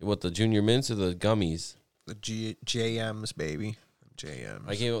 What, the Junior Mints or the gummies? The JMs, baby. JMs.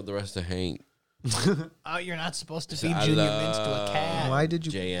 I gave up the rest to Hank. Oh, you're not supposed to So feed I Junior love- Mints to a cat. Why did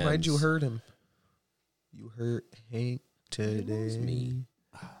you JMs. hurt him? You hurt Hank today. me.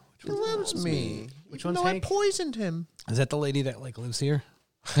 He loves me. Which Even one's though Hank? I poisoned him. Is that the lady that like lives here?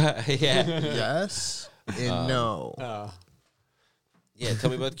 Yeah. Yes and no. Oh. Yeah, tell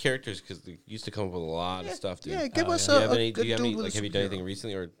me about the characters, because they used to come up with a lot of stuff, dude. Yeah, give us Do you a, have a any, good do you have dude any, with like, a have you done superhero. anything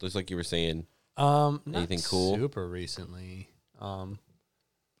recently, or just like you were saying? Not Anything cool? Super recently.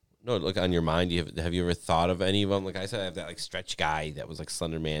 No, look, on your mind, have you ever thought of any of them? Like I said, I have that like stretch guy that was like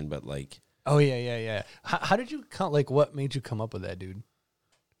Slender Man, but like, Oh yeah. How did you come? Like, what made you come up with that, dude?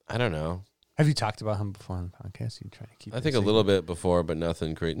 I don't know. Have you talked about him before on the podcast? You try to keep. I it think a secret? little bit before, but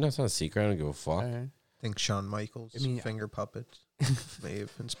nothing great. No, it's not a secret. I don't give a fuck. All right. I think Shawn Michaels' I mean, finger puppets may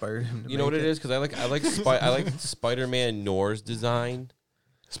have inspired him to You know what make it is? Because I like Spider-Man Noir's design.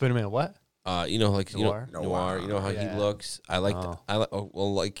 Spider-Man, what? You know, like Noir? Noir. You know how Yeah. he looks. I like. Oh. I like. Oh,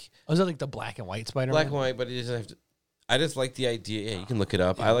 well, like Was it like the black and white Spider-Man? black and white, but it doesn't have to. I just like the idea. Yeah, you can look it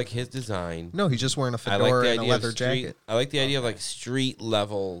up. I like his design. No, he's just wearing a I fedora like the and a idea leather of street. jacket. I like the idea of like street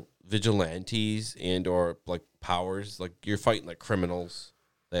level vigilantes and or like powers. Like you're fighting like criminals.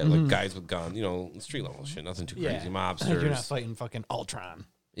 That like guys with guns. You know, street level shit. Nothing too Yeah. crazy. Mobsters. You're not fighting fucking Ultron.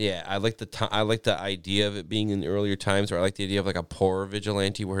 Yeah, I like I like the idea of it being in earlier times, or I like the idea of like a poorer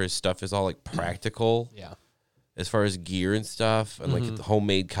vigilante where his stuff is all like practical Yeah. as far as gear and stuff, and like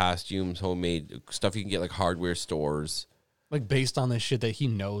homemade costumes, homemade stuff you can get like hardware stores. Like based on the shit that he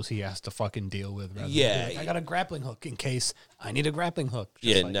knows he has to fucking deal with. rather than be Yeah. like, I got a grappling hook in case I need a grappling hook.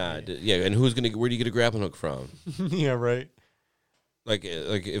 Just Yeah, like, yeah, and where do you get a grappling hook from? yeah, right. Like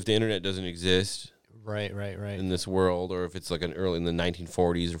if the internet doesn't exist Right. in this world, or if it's like in the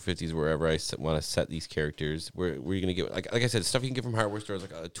 1940s or 50s, wherever I want to set these characters, where are you gonna get like I said, stuff you can get from hardware stores,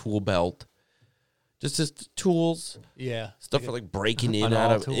 like a tool belt, just tools. Yeah. Stuff for like breaking in an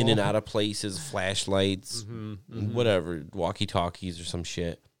out of all in and tool. out of places, flashlights, whatever, walkie talkies or some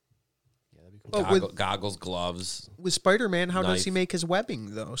shit. Yeah, that'd be cool. But with- Goggles, gloves. With Spider-Man, how does he Knife. make his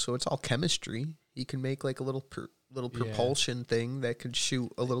webbing though? So it's all chemistry. He can make like a little propulsion thing that could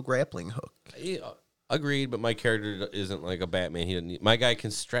shoot a little grappling hook. Yeah, agreed, but my character isn't like a Batman. He doesn't. My guy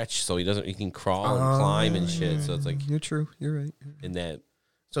can stretch, so he doesn't. He can crawl and climb and shit. So it's like You're true. You're right. in that.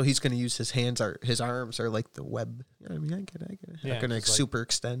 So he's going to use his hands, or his arms are like the web. You know what I mean, I get it. Yeah, Not going to it's like- super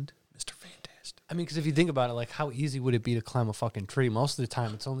extend. Mr. Fantastic. I mean, because if you think about it, like, how easy would it be to climb a fucking tree? Most of the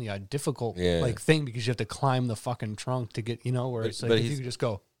time, it's only a difficult Yeah. like thing because you have to climb the fucking trunk to get, where But- it's like but if he's- you could just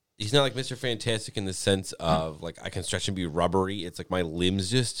go. He's not like Mr. Fantastic in the sense of like I can stretch and be rubbery. It's like my limbs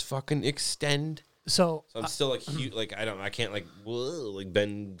just fucking extend. So, So I'm still like huge. Like I can't like whoa, like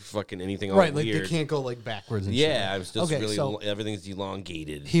bend fucking anything. All right, like weird. they can't go like backwards and shit. Yeah, I was just Okay, really so- everything's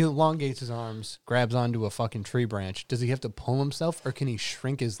elongated. He elongates his arms, grabs onto a fucking tree branch. Does he have to pull himself, or can he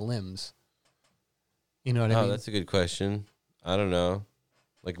shrink his limbs? You know what I Oh, mean? that's a good question. I don't know.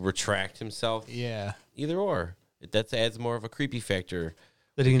 Like retract himself. Yeah. Either or. That adds more of a creepy factor.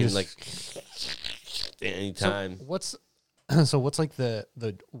 That he You can can, just like anytime. So what's like the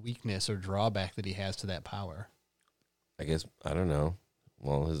weakness or drawback that he has to that power? I guess I don't know.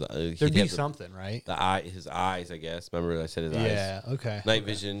 Well, There'd be something, right? his eyes. I guess. Remember I said his eyes. Yeah. Okay. Night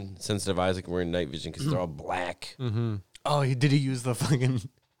vision, sensitive eyes. Like wearing night vision because they're all black. Mm-hmm. Oh, did he use the fucking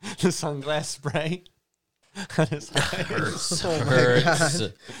the sunglass spray on his eyes? Oh my Hurts.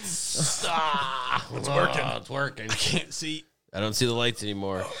 It's working. It's working. I can't see. I don't see the lights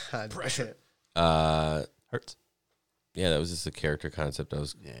anymore. God. Pressure Uh, hurts. yeah, that was just a character concept. I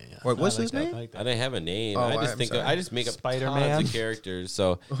was. Yeah. What was I like his that. name? I like I that. didn't have a name. Oh, I just I'm think sorry. I just make up Spider-Man? tons of characters.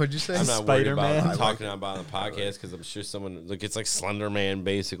 So What'd you say? I'm not worried about Spider-Man? talking about on the podcast because I'm sure someone like it's like Slender Man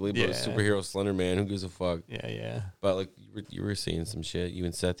basically, but a Yeah. superhero Slender Man. Who gives a fuck? Yeah. But like you were seeing some shit. You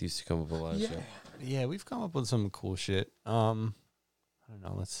and Seth used to come up with a lot of shit. Yeah, we've come up with some cool shit. I don't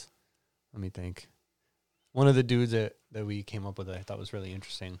know. Let me think. One of the dudes that we came up with that I thought was really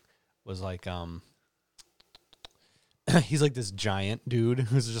interesting was like he's like this giant dude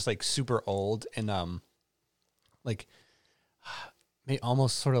who's just like super old and like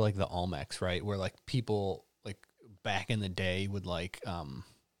almost sort of like the Olmecs, right? Where like people like back in the day would like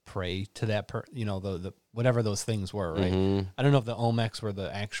pray to that the whatever those things were, right? Mhm. I don't know if the Olmecs were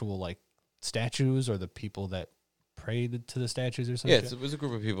the actual like statues or the people that prayed to the statues or something. Yeah, it was a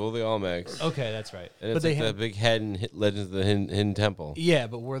group of people. They all max. Okay, that's right. And But it's they like the had, big head in Legends of the Hidden Temple. yeah,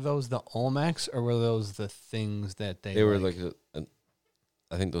 but were those the Olmecs or were those the things that they? They were like,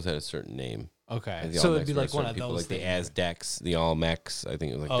 I think those had a certain name. okay, Like the so Olmecs it'd be were like one certain of people, those like the things. Aztecs, the Olmecs. I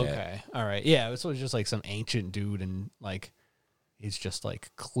think it was like that. Okay, all right, yeah. So it was just like some ancient dude and like he's just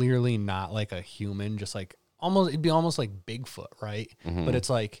like clearly not like a human, just like it'd be almost like Bigfoot, right? But it's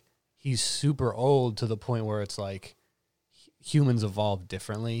like he's super old to the point where it's like humans evolved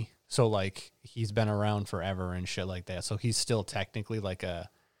differently. So like he's been around forever and shit like that. So he's still technically like what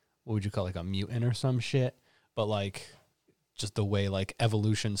would you call like a mutant or some shit? But like just the way like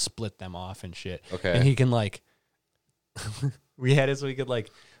evolution split them off and shit. Okay. And he can like we had it so he could like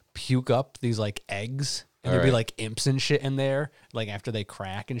puke up these like eggs and there'd be like imps and shit in there like after they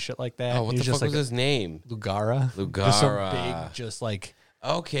crack and shit like that. Oh, what He's the just fuck was like his name? Lugara. Lugara. Just some big, just like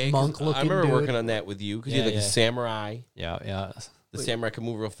Okay, 'cause monk-looking I remember dude. working on that with you because you're like a samurai. yeah. The samurai can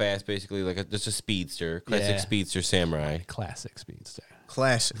move real fast, basically, like just a speedster, classic speedster samurai. Classic speedster.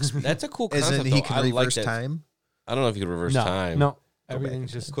 Classic. That's a cool As concept. in he though. can I like reverse that. time. I don't know if you can reverse No, time. no.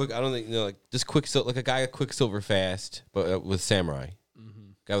 Everything's just Quick. I don't think like just Quicksilver, like a guy at Quicksilver fast, but with samurai.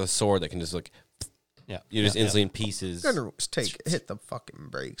 Guy with a sword that can just like you're just instantly in pieces. I'm gonna hit the fucking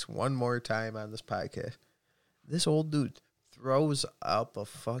brakes one more time on this podcast. This old dude throws up a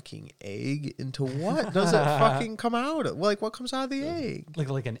fucking egg into what does it fucking come out of? Like what comes out of the egg?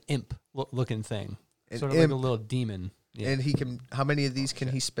 like an imp looking thing, An sort of like imp. a little demon. Yeah. And he can. How many of these can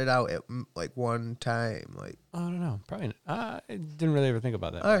he spit out at like one time? Like, I don't know. Probably. I didn't really ever think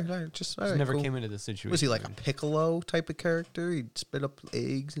about that. all right, just all right, Never cool. came into this situation. Was he like a Piccolo type of character? He'd spit up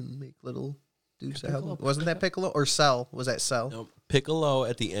eggs and make little dudes. That help him? Wasn't that Piccolo or Cell? Was that Cell? No, Piccolo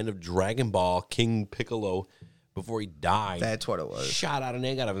at the end of Dragon Ball, King Piccolo, before he died, That's what it was. shot out an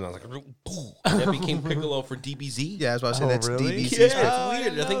egg out of him. And I was like, boom. That became Piccolo for DBZ. Yeah, I was about to say Oh, that's really? DBZ. Yeah, it's I weird.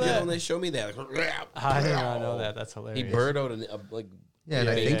 didn't I think know that's that. when they showed me that. I did not know that. That's hilarious. He birdoed like Yeah, and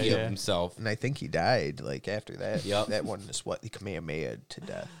I think baby he of himself. and I think he died like after that. Yep. That one is what the Kamehameha to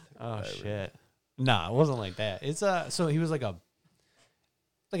death. Oh shit. Nah, it wasn't like that. It's so he was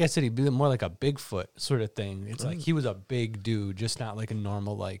like I said, he'd be more like a Bigfoot sort of thing. It's like he was a big dude, just not like a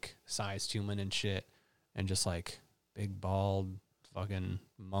normal like sized human and shit, and just like big bald fucking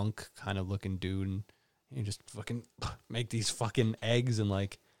monk kind of looking dude, and he just fucking make these fucking eggs and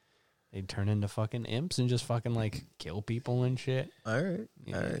like they'd turn into fucking imps and just fucking like kill people and shit. All right.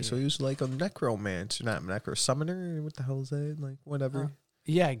 All right. So he was like a necromancer, not necro summoner. What the hell is that? Like whatever.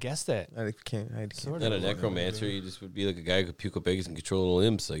 Yeah, I guess that. I can't. Sort Not a of. necromancer. You just would be like a guy who could puke up eggs and control little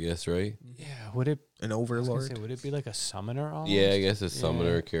imps, I guess, right? Yeah, would it? An I was gonna overlord. say, would it be like a summoner? Almost? Yeah, I guess a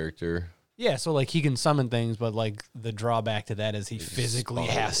summoner character. Yeah, so like he can summon things, but like the drawback to that is he physically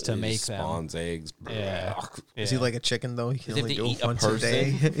Spawn- has to he make just them. spawns eggs. Yeah. Is he like a chicken though? He can Does he only have do to it eat a once a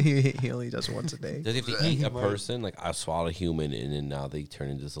day. he only does it once a day. Does he have to eat a person? Like I swallowed a human, and then now they turn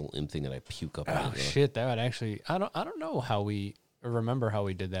into this little imp thing that I puke up. Oh in. shit, that would actually. I don't know how we remember how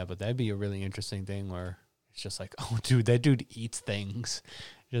we did that, but that'd be a really interesting thing where it's just like, oh dude, that dude eats things.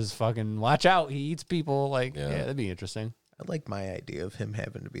 Just fucking watch out, he eats people. Like yeah that'd be interesting. I like my idea of him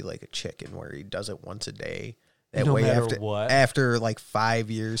having to be like a chicken where he does it once a day. That No way matter after what? after like 5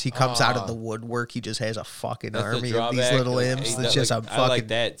 years, he comes out of the woodwork. He just has a fucking That's the army of these drawback. little Like, imps. he That's does- just a like, I like fucking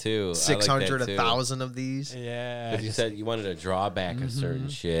that too. I like that 600, too. 1,000 of these. Yeah. But you said you wanted a drawback of certain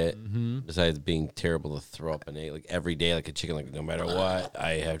shit, besides being terrible to throw up an egg like every day, like a chicken. Like no matter what,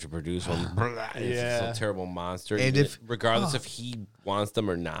 I have to produce one. It's just a terrible monster. And even if- regardless if he wants them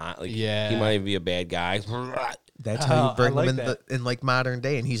or not, like Yeah. he might even be a bad guy. That's how Oh, you bring I them like in like modern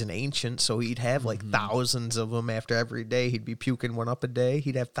day. And he's an ancient, so he'd have like thousands of them after every day. He'd be puking one up a day.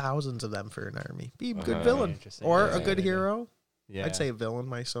 He'd have thousands of them for an army. Be a good villain Interesting. or Yeah. a good hero. Yeah. I'd say a villain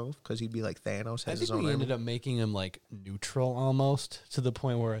myself because he'd be like Thanos. I Has think his own we army. ended up making him like neutral almost to the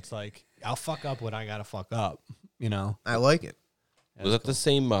point where it's like I'll fuck up what I gotta fuck up. You know. I like it. Was that the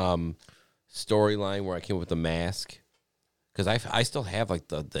same storyline where I came up with the mask? Because I still have like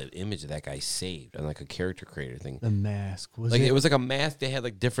the image of that guy saved on like a character creator thing. The mask was Like it? it was like a mask that had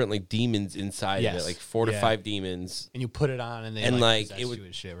like different like demons inside of Yes. it, like 4 to Yeah. 5 demons, and you put it on and they and like possess it would, you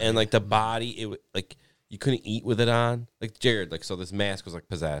and shit, right? and like the body, it would like you couldn't eat with it on. Like Jared, like so this mask was like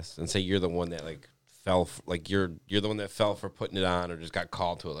possessed, and say you're the one that like fell, like you're the one that fell for putting it on or just got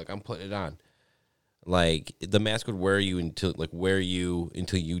called to it. Like I'm putting it on. Like the mask would wear you until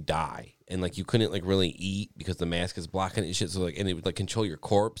you die, and like you couldn't like really eat because the mask is blocking it and shit. So like, and it would like control your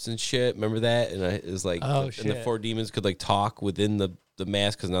corpse and shit. Remember that? And it was like, Oh, and the shit. 4 demons could like talk within the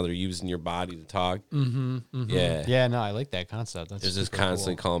mask because now they're using your body to talk. Yeah, yeah, no, I like that concept. That's It's just super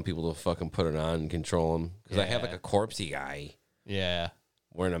constantly cool. calling people to fucking put it on and control them. Because I have like Yeah. a corpsey guy Yeah,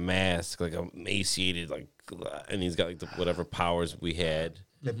 wearing a mask, like a emaciated, like, and he's got like the whatever powers we had.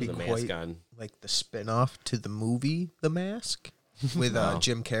 That'd be the quite mask on. like the spin-off to the movie The Mask with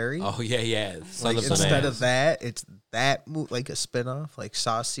Jim Carrey. Oh yeah, yeah. Son like of the instead Mask. of that, it's that like a spinoff, like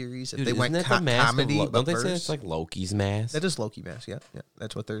Saw series. If Dude, they isn't went that the mask comedy, of but don't they say verse, it's like Loki's mask? that is Loki mask. Yeah, yeah,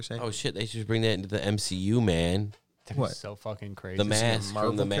 that's what they're saying. Oh shit! They should bring that into the MCU, man. That'd What? be so fucking crazy. The Is he a mask from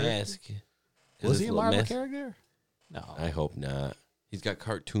Marvel the character? mask. Was Is he this a little Marvel mask- character? No. I hope not. He's got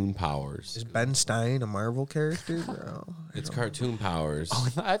cartoon powers. Is Ben Stein a Marvel character, bro? It's cartoon powers. Oh,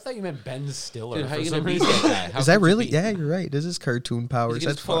 I thought you meant Ben Stiller. Dude, how for you some gonna beat reason. that guy? How Is that could you really? beat- Yeah, you're right. This is cartoon powers. You can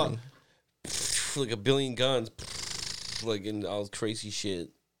That's just pull funny. out like a billion guns, like in all crazy shit.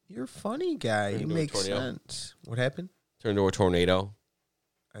 You're a funny guy. Turn You into a make tornado. sense. What happened? Turn into a tornado.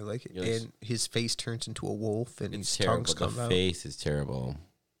 I like it. Yes. And his face turns into a wolf, and It's his terrible. tongues The come out. face is terrible.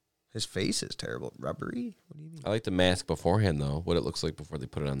 His face is terrible. Rubbery? What do you mean? I like the mask beforehand though. What it looks like before they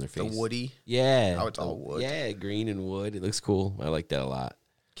put it on their The face. Woody. Yeah. Oh, it's all wood. Yeah, green and wood. It looks cool. I like that a lot.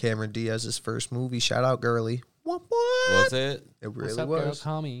 Cameron Diaz's first movie. Shout out, girly. What? Was it? It What's really up, girl? was.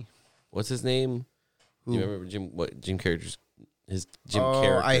 Call me. What's his name? Who? You remember Jim character's his Jim Oh,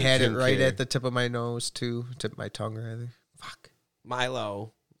 character? I had Jim it right Carrey. at the tip of my nose too. Tip of my tongue, rather. Fuck.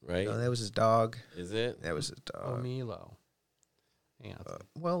 Milo, right? No, that was his dog. Is it? That was his Oh, dog. Milo. Hang on.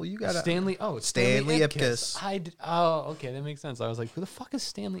 Well, you got Stanley. Oh, it's Stanley Stanley Ipkiss. Ipkiss. Oh, okay, that makes sense. I was like, who the fuck is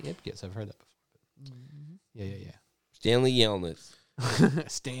Stanley Ipkiss? I've heard that before. But yeah. Stanley Yelnats.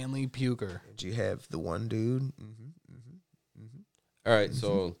 Stanley Puker. Did you have the one dude? All right,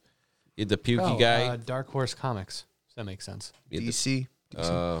 so you had the pukey Oh, guy. Dark Horse Comics. Does that make sense? You had the- DC.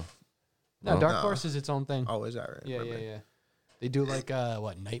 uh, No, No. Dark No. Horse is its own thing. Oh, is that right? yeah. My bad. They do like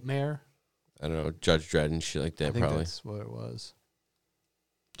what Nightmare? I don't know, Judge Dredd and shit like I that. think Probably. that's what it was.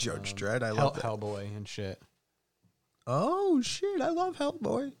 Judge Dredd. I Hell, love that. Hellboy and shit. Oh shit! I love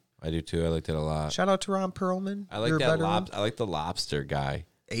Hellboy. I do too. I like that a lot. Shout out to Ron Perlman. I like You're a that better one. I like the lobster guy.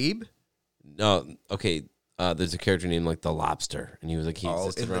 Abe. No, okay. There's a character named like the Lobster, and he was like he Oh,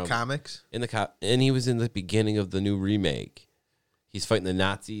 existed in the around comics. in the cop, and he was in the beginning of the new remake. He's fighting the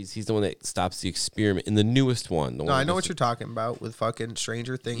Nazis. He's the one that stops the experiment in the newest one. The No, one I know what that's- you're talking about with fucking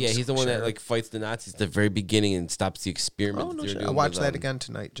Stranger Things. Yeah, he's the one that Sheriff. like fights the Nazis at the very beginning and stops the experiment. Oh that no! they're Shit. doing I watched with, that again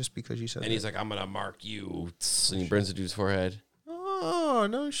tonight just because you said. And that. he's like, "I'm gonna mark you," and he burns the dude's forehead. "Oh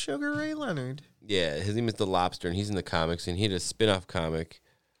no, Sugar Ray Leonard." Yeah, his name is the Lobster, and he's in the comics, and he had a spin-off comic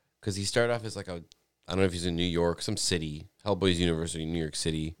because he started off as like a, I don't know if he's in New York, some city, Hellboy's University, New York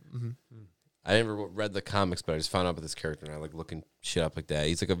City. I never read the comics, but I just found out about this character, and I like looking shit up like that.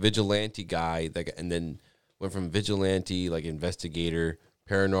 He's like a vigilante guy, and then went from vigilante, like investigator,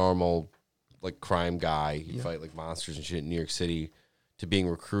 paranormal, like crime guy. He'd fight like monsters and shit in New York City, to being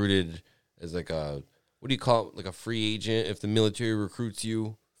recruited as like a, what do you call it, like a free agent if the military recruits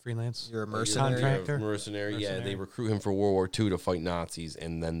you. Freelance. You're a Like, mercenary. Contractor? mercenary. Yeah, they Mercenary. recruit him for World War II to fight Nazis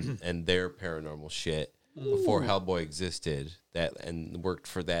and then and their paranormal shit before Hellboy existed. That and worked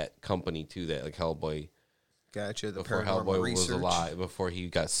for that company too. That like Hellboy Gotcha. The before paranormal Hellboy research. was alive, before he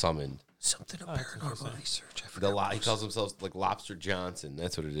got summoned. Something of paranormal research. I The forgot. he calls himself like Lobster Johnson.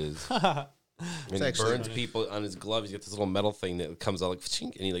 That's what it is. And he actually burns people on his gloves. He's got this little metal thing that comes out like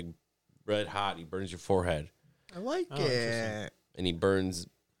chink, and he like red hot. He burns your forehead, I like Oh, it. and he burns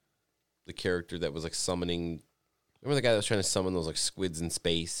the character that was like summoning. Remember the guy that was trying to summon those like squids in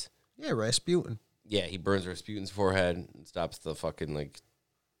space? Yeah, Rasputin. Yeah, he burns Rasputin's forehead and stops the fucking like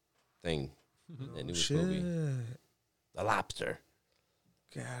thing. That newest Shit. movie, The Lobster.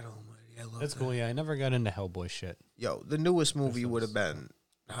 God almighty, I love That's that. cool. Yeah, I never got into Hellboy shit. Yo, the newest movie would have been.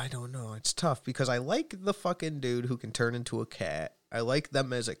 I don't know. It's tough because I like the fucking dude who can turn into a cat. I like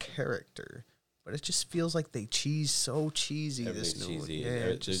them as a character, but it just feels like they cheese so cheesy. This Everything's new one. cheesy. Yeah, There-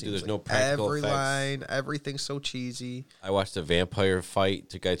 it just there's seems no like practical every effects. line, everything's so cheesy. I watched a vampire fight.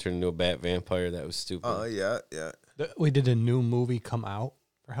 The guy turned into a bat vampire. That was stupid. Oh yeah. We did a new movie come out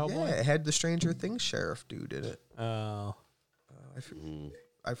for Yeah, Hellboy. it had the Stranger Things sheriff dude in it. Oh,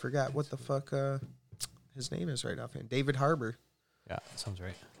 I forgot what the fuck his name is right offhand. David Harbour. yeah, that sounds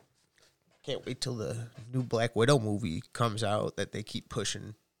right. Can't wait till the new Black Widow movie comes out that they keep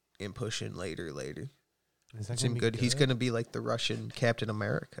pushing later. Is that It's gonna be good. He's gonna be like the Russian Captain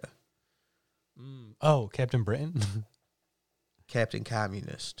America, Oh, Captain Britain. Captain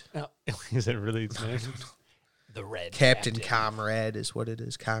Communist. No, is it really his name? The Red Captain Comrade is what it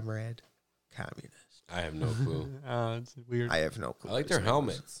is. Comrade. Communist. I have no clue. Oh, it's weird. I have no clue. I like what their his name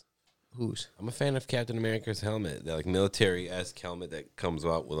helmets. is. Whose? I'm a fan of Captain America's helmet. That like military-esque helmet that comes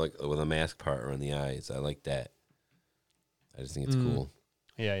out with a mask part around the eyes. I like that. I just think it's cool.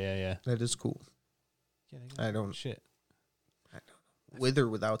 Yeah. That is cool. I don't. Shit. With or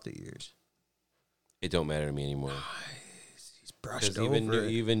without the ears. It don't matter to me anymore. He's brushed Because over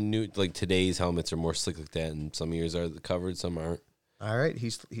it. even new like today's helmets are more slick like that, and some ears are covered, some aren't. All right,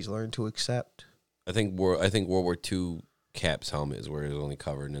 he's learned to accept. I think World War II Cap's helmet is where he's only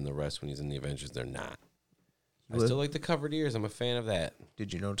covered, and the rest when he's in the Avengers, they're not. I still like the covered ears. I'm a fan of that.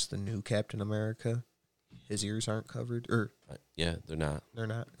 Did you notice the new Captain America? His ears aren't covered, or Yeah, they're not. they're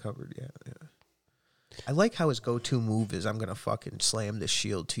not covered. Yeah. I like how his go-to move is I'm gonna fucking slam the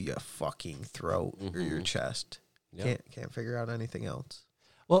shield to your fucking throat or your chest. Yeah. Can't figure out anything else.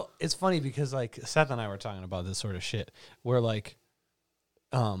 Well, it's funny because like Seth and I were talking about this sort of shit where like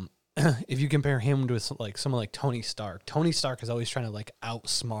if you compare him to like someone like Tony Stark is always trying to like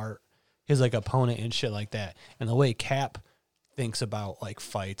outsmart his like opponent and shit like that. And the way Cap thinks about like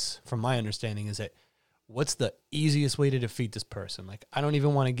fights, from my understanding, is that what's the easiest way to defeat this person? Like, I don't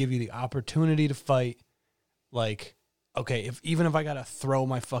even want to give you the opportunity to fight. Like, okay, even if I gotta throw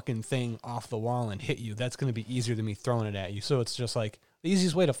my fucking thing off the wall and hit you, that's gonna be easier than me throwing it at you. So it's just like the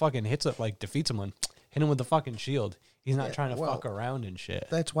easiest way to fucking defeat someone, hit him with the fucking shield. He's not trying to fuck around and shit.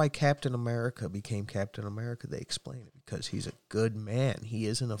 That's why Captain America became Captain America. They explain it because he's a good man. He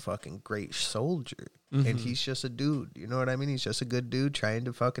isn't a fucking great soldier, and he's just a dude. You know what I mean? He's just a good dude trying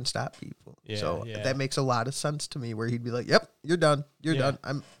to fucking stop people. So that makes a lot of sense to me. Where he'd be like, "Yep, you're done. You're done.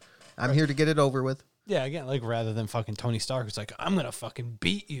 I'm here to get it over with." Yeah, again, like rather than fucking Tony Stark, it's like, I'm gonna fucking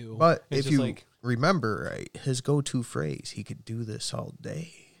beat you. But it's if you like, remember right, his go-to phrase, he could do this all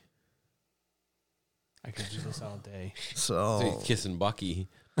day. I could do this all day. So So, he's kissing Bucky.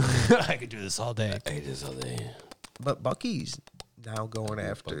 I could do this all day. I do this all day. but Bucky's now going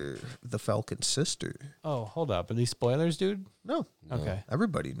after the Falcon's sister. Oh, hold up. Are these spoilers, dude? No, Okay.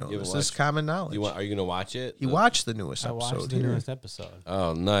 everybody knows. You This haven't is common knowledge. Are you gonna watch it? He watched the newest I watched episode the here. newest episode,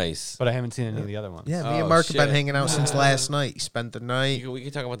 Oh, nice. but I haven't seen any of the other ones. Yeah, me Oh, and Mark have been shit. hanging out since last night. He spent the night. We can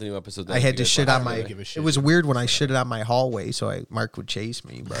talk about the new episode. I had to shit on I my. don't give a shit. It was weird when I shitted on my hallway, so Mark would chase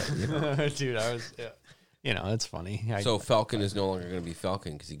me. But you know, Dude, I was, it's funny. So Falcon is no longer going to be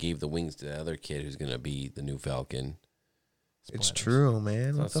Falcon because he gave the wings to the other kid who's going to be the new Falcon. it's Spoilers. true,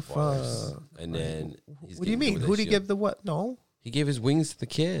 man. What It's the not spoilers. fuck? And then he's What do you getting mean? with Who that did he shield. give the what? No, He gave his wings to the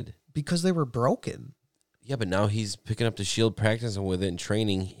kid. because they were broken. Yeah, but now he's picking up the shield, practicing with it, and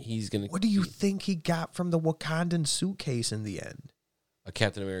training. He's going to What do you think he got from the Wakandan suitcase in the end? a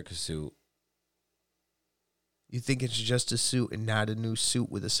Captain America suit. You think it's just a suit and not a new suit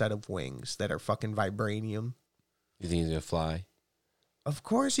with a set of wings that are fucking vibranium? You think he's going to fly? Of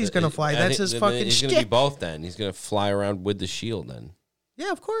course he's gonna fly. I That's think- his then fucking He's going to be shtick. both then. He's going to fly around with the shield then.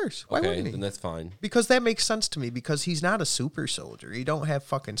 Yeah, of course. Why Okay, wouldn't he? then that's fine. Because that makes sense to me. Because he's not a super soldier. He don't have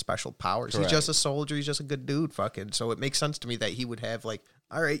fucking special powers. Correct. He's just a soldier. He's just a good dude. Fucking. So it makes sense to me that he would have like,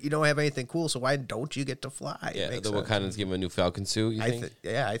 all right, you don't have anything cool, so why don't you get to fly? Yeah, It makes the sense. Wakandans give him a new Falcon suit, you think?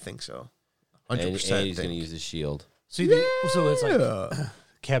 I think so. And 100%. he's going to use his shield. So it's like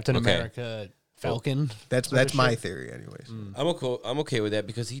Captain Okay. America, Falcon. That's my theory, anyways. I'm okay with that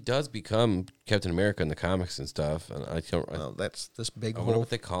because he does become Captain America in the comics and stuff. And I Well, that's this big wonder whole. what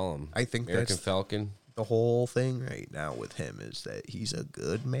they call him. I think American that's Falcon. the whole thing right now with him is that he's a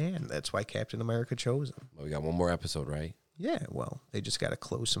good man. That's why Captain America chose him. Well, we got one more episode, right? Yeah, well, they just got to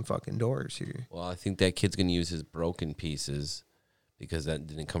close some fucking doors here. Well, I think that kid's going to use his broken pieces because that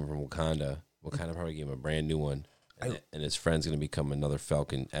didn't come from Wakanda. Wakanda probably gave him a brand new one. And his friend's going to become another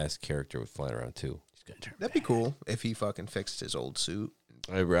Falcon-esque character with flying around too. That'd be cool if he fucking fixed his old suit.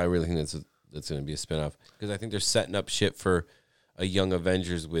 I really think that's going to be a spinoff because I think they're setting up shit for a young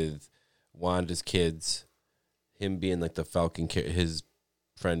Avengers with Wanda's kids, him being like the Falcon, his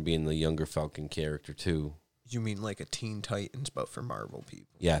friend being the younger Falcon character too. You mean like a Teen Titans, but for Marvel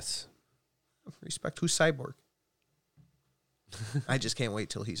people? Yes. Respect. Who's Cyborg? I just can't wait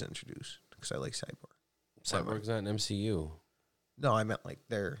till he's introduced because I like Cyborg. Cyborg's not an MCU. No, I meant like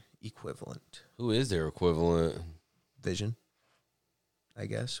their equivalent. Who is their equivalent? Vision, I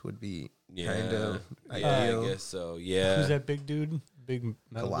guess, would be Yeah, kind of yeah, ideal. I guess so. Yeah. Who's that big dude? Big metal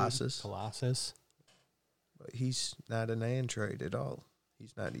dude? Colossus. Colossus. But he's not an android at all.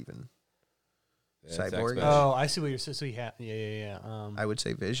 He's not even. That's Cyborg. X-Men. Oh, I see what you're saying. So yeah. I would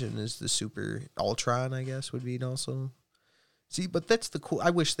say Vision is the super Ultron, I guess, would be also. See, but that's the cool. I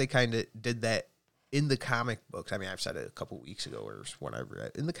wish they kind of did that in the comic books. I mean, I've said it a couple weeks ago or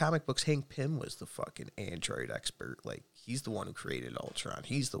whenever. In the comic books, Hank Pym was the fucking android expert. Like, he's the one who created Ultron.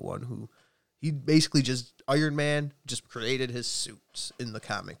 He's the one who. He basically just. Iron Man just created his suits in the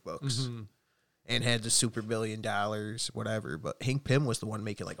comic books. And had the super $1 billion, whatever. But Hank Pym was the one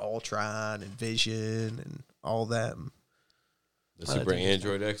making like Ultron and Vision and all them. The super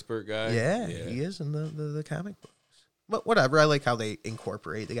android expert guy. Yeah, he is in the comic books. But whatever, I like how they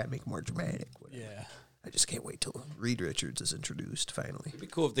incorporate. They got to make it more dramatic. Whatever. Yeah. I just can't wait till Reed Richards is introduced finally. It'd be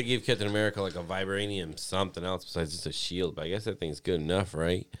cool if they gave Captain America like a vibranium something else besides just a shield. But I guess that thing's good enough,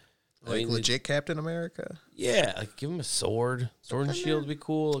 right? I Like mean, legit Captain America. Yeah, like give him a sword. Sword and shield would be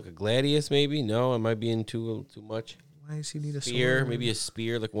cool. Like a gladius, maybe. No, it might be in too much. Why does he need a Spear, sword? maybe a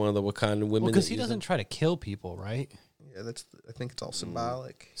spear, like one of the Wakandan women. Well, because that he use doesn't them. try to kill people, right? Yeah, I think it's all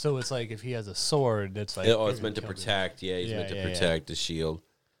symbolic. So it's like if he has a sword, it's like Oh, you're it's gonna meant to kill people. protect. Yeah, he's Yeah, meant to yeah, yeah. protect the shield.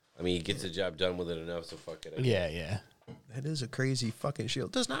 I mean, he gets the job done with it enough, so fuck it. I guess. Yeah, yeah. That is a crazy fucking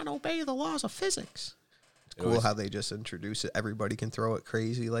shield. Does not obey the laws of physics. It's It cool always- how they just introduce it. Everybody can throw it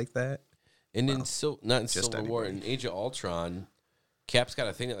crazy like that. And in not in Just Civil War, in anybody. Age of Ultron, Cap's got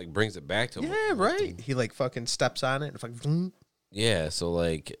a thing that like brings it back to him. Yeah, right. He like fucking steps on it and fucking. Yeah, so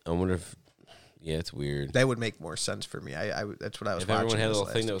like, I wonder if, yeah, it's weird. That would make more sense for me. That's what I was If watching. everyone had a this little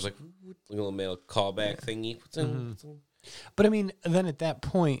thing last that was like a little male callback thingy. What's in- what's in- But I mean, then at that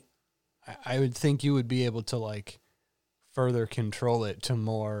point, I would think you would be able to like further control it to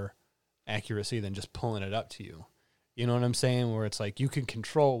more accuracy than just pulling it up to you. You know what I'm saying? Where it's like you can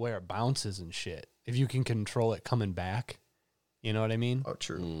control where it bounces and shit. If you can control it coming back, you know what I mean? Oh,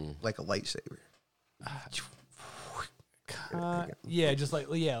 true. Like a lightsaber. Yeah, just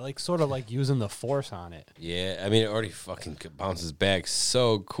like sort of like using the force on it. Yeah, I mean, it already fucking bounces back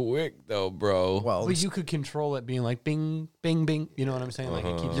so quick, though, bro. Well, But you could control it being like bing, bing, bing. You know what I'm saying? Like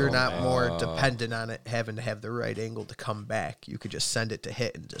it keeps you're going not back. more dependent on it having to have the right angle to come back. You could just send it to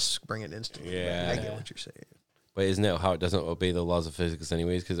hit and just bring it instantly. Yeah. I get what you're saying. But isn't that how it doesn't obey the laws of physics,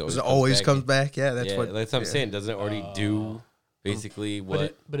 anyways? Because It always comes back. Yeah, that's yeah, what. that's what I'm yeah. saying. Doesn't it already do basically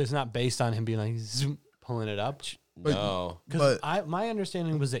what? But it's not based on him being like zoom, pulling it up. No. Because But- my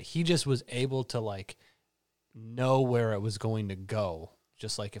understanding was that he just was able to like know where it was going to go.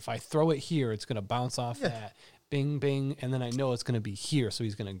 Just like if I throw it here, it's going to bounce off that, bing, bing, and then I know it's going to be here, so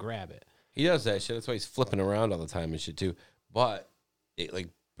he's going to grab it. He does that shit. That's why he's flipping around all the time and shit too. But it like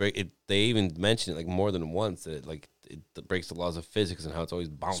they even mention it like more than once that it breaks the laws of physics and how it's always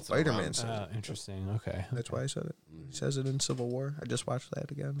bouncing. Spider-Man around. said it. Interesting. Okay. That's why I said it. He says it in Civil War. I just watched that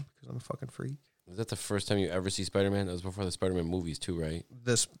again because I'm a fucking freak. Was that the first time you ever see Spider-Man? That was before the Spider-Man movies too, right?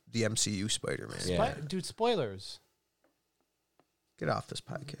 The MCU Spider-Man. Yeah. Dude, spoilers. Get off this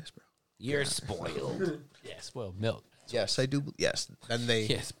podcast, bro. You're spoiled. Yeah, spoiled milk. Yes, I do. Yes, and they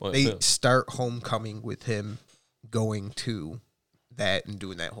Yeah, spoiled they milk. start Homecoming with him going to that and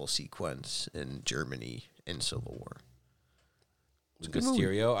doing that whole sequence in Germany in Civil War. good movie.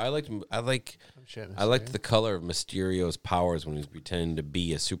 Mysterio. I liked the color of Mysterio's powers when he was pretending to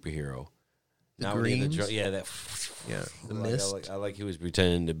be a superhero. The Now when he had greens? yeah, that. Yeah, the Like, mist. I like he was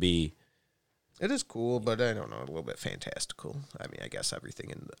pretending to be. It is cool, but I don't know, a little bit fantastical. I mean, I guess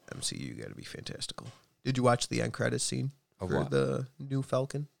everything in the MCU got to be fantastical. Did you watch the end credits scene Of for what? the new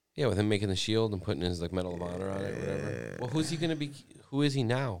Falcon? Yeah, with him making the shield and putting his like Medal of Honor on it, or whatever. Well, who's he gonna be? Who is he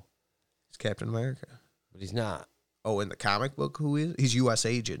now? It's Captain America. But he's not. Oh, in the comic book, who is? He's U.S.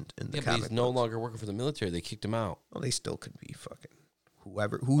 agent in the Yeah, but comic he's no books. longer working for the military. They kicked him out. Well, they still could be fucking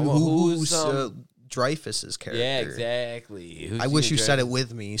whoever. well, Who's who's, Dreyfus's character? Yeah, exactly. Who's I he wish gonna you said drive? it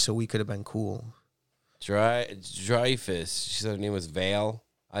with me so we could have been cool. Dreyfus. She said her name was Val.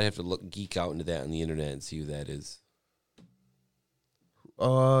 I'd have to geek out into that on the internet and see who that is.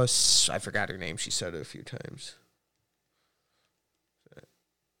 I forgot her name. She said it a few times.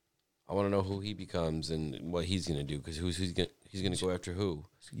 I want to know who he becomes and what he's gonna do because he's gonna go after who?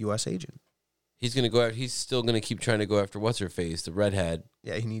 U.S. agent. He's gonna go. He's still gonna keep trying to go after what's her face, the redhead.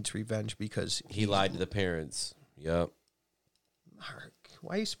 Yeah, he needs revenge because He lied to the parents. Yep. Mark,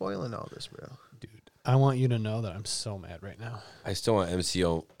 why are you spoiling all this, bro? Dude, I want you to know that I'm so mad right now. I still want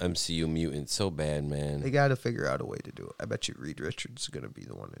MCU mutant so bad, man. They got to figure out a way to do it. I bet you Reed Richards is going to be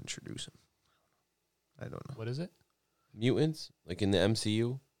the one to introduce him. I don't know. What is it? Mutants like in the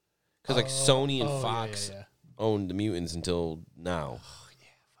MCU, because like Sony and Oh, Fox Yeah, owned the mutants until now.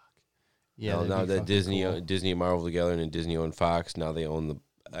 yeah. now that'd be that fucking Disney cool. Disney and Marvel together, and then Disney owned Fox. Now they own the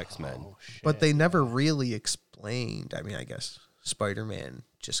X-Men. Oh, shit. But they never really explained. I mean, I guess Spider-Man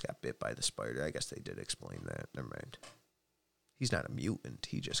just got bit by the spider. I guess they did explain that. Never mind. He's not a mutant.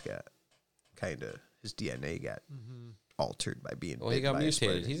 He just got kind of, his DNA got altered by being Well, bit he got by a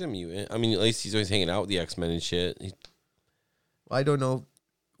mutated. spider. He's a mutant. I mean, at least he's always hanging out with the X-Men and shit. Well, I don't know.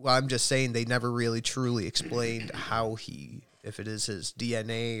 Well, I'm just saying they never really truly explained how he, if it is his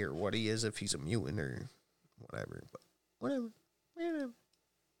DNA or what he is, if he's a mutant or whatever. But whatever.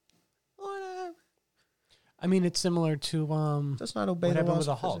 I mean, it's similar to Does not obey what the happened laws with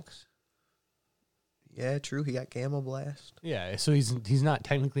the of Hulk. physics. Yeah, true. He got gamma blast. Yeah, so he's not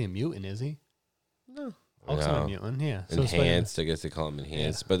technically a mutant, is he? No. Hulk's not No. a mutant. Yeah, so it's Enhanced, I guess they call them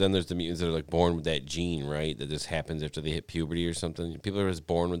enhanced. But then there's the mutants that are like born with that gene, right? That just happens after they hit puberty or something. People are just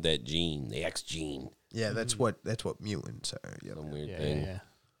born with that gene, the X gene. Yeah, that's what mutants are. Yep. Some weird Yeah, thing. yeah.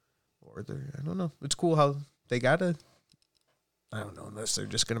 farther. I don't know. It's cool how they gotta. I don't know unless they're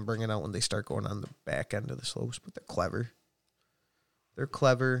just gonna bring it out when they start going on the back end of the slopes, but they're clever. They're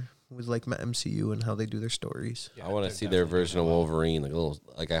clever with like my MCU and how they do their stories. I want to see their version of Wolverine, like a little.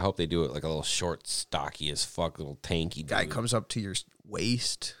 Like I hope they do it like a little short, stocky as fuck, little tanky Guy dude. comes up to your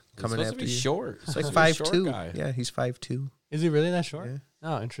waist, He's coming supposed after to be you. short. It's like Supposed to be a short 5'2". guy. Yeah, he's 5'2", Is he really that short? Yeah.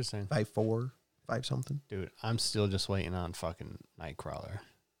 Oh, interesting. 5'4", 5 something. Dude, I'm still just waiting on fucking Nightcrawler.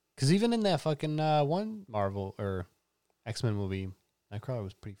 Because even in that fucking one Marvel or X-Men movie, Nightcrawler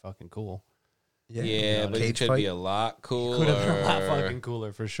was pretty fucking cool. Yeah, but he cage could fight. be a lot cooler. Could have been a lot fucking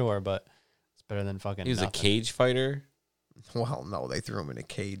cooler for sure, but it's better than fucking He was nothing. a cage fighter. Well, no, they threw him in a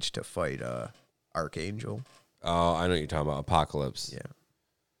cage to fight Archangel. Oh, I know what you're talking about. Apocalypse. Yeah.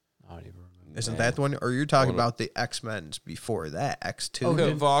 I don't even remember. Isn't that the one? Or you're talking Oh, no. about the X-Men's before that, X2? Oh, Look at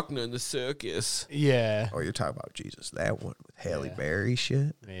did- Wagner in the circus. Yeah, Or you're talking about Jesus, that one with Halle Yeah. Berry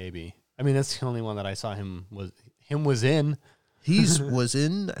shit. maybe. I mean, that's the only one that I saw him was in. He's was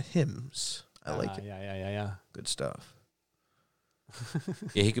in Hymns. I like it. Yeah. Good stuff.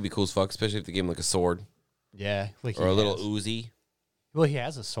 Yeah, he could be cool as fuck, especially if they gave him like a sword Yeah, like or a he little has. Uzi. Well, he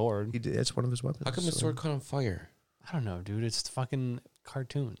has a sword. He did. That's one of his weapons. How come his so- sword caught on fire? I don't know, dude. It's fucking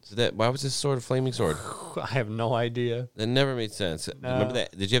cartoons. Why was his sword a flaming sword? I have no idea. That never made sense. No. Remember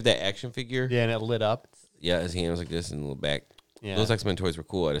that? Did you have that action figure? Yeah, and it lit up. Yeah, his hand was like this and a little back. Yeah, Those X-Men toys were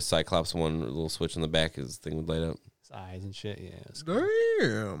cool. I had a Cyclops one, a little switch on the back, his thing would light up. his eyes and shit. Yeah, it's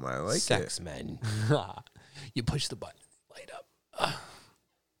Damn, I like Sex Men. you push the button, light up. it.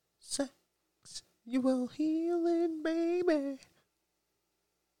 Sex, you will heal it, baby.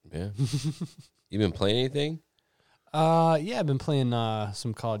 Yeah. You been playing anything? Yeah, I've been playing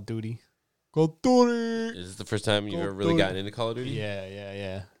some Call of Duty. Call of Duty. Is this the first time you've Call ever of really Duty. gotten into Call of Duty?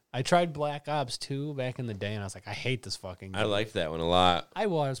 Yeah. I tried Black Ops 2 back in the day, and I was like, I hate this fucking game. I liked that one a lot. I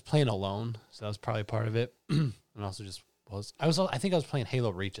was playing alone, so that was probably part of it. And also just I think I was playing Halo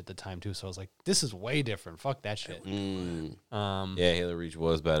Reach at the time too, so I was like, this is way different. Fuck that shit. Mm. Yeah. Yeah, Halo Reach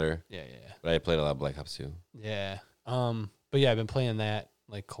was better, Yeah. but I played a lot of Black Ops 2. Yeah. But yeah, I've been playing that,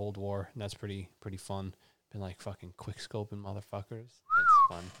 like Cold War, and that's pretty fun. Been like fucking quick scoping motherfuckers. It's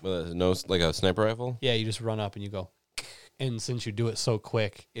fun. With like a sniper rifle? Yeah, you just run up and you go, and since you do it so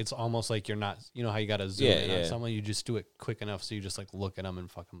quick, it's almost like you're not. You know how you got to zoom Yeah, in on yeah. someone? You just do it quick enough so you just like look at them and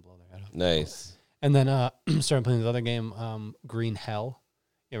fucking blow their head off. Nice. And then started playing this other game, Green Hell.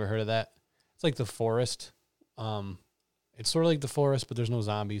 You ever heard of that? It's like the forest. It's sort of like the forest, but there's no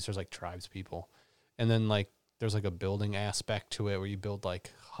zombies. There's like tribes people, and then like there's like a building aspect to it where you build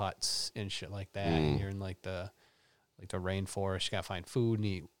like huts and shit like that. And you're in like the rainforest. You gotta find food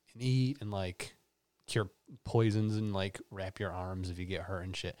and eat and like cure poisons and like wrap your arms if you get hurt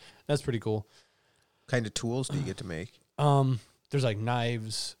and shit. That's pretty cool. Kind of tools do you get to make? There's like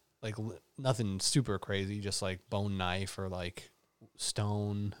knives, like nothing super crazy, just like bone knife or like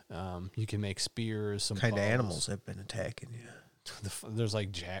stone. You can make spears. Some Kind of bows. animals have been attacking you. There's like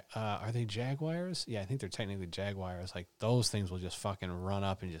are they jaguars? Yeah, I think they're technically jaguars. Like those things will just fucking run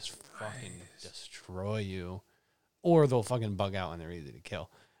up and just fucking destroy you, or they'll fucking bug out and they're easy to kill.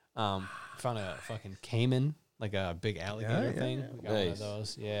 Found a fucking caiman, like a big alligator yeah, thing. yeah. We got one of Nice.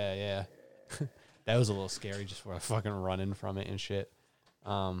 those. Yeah. That was a little scary, just for fucking running from it and shit.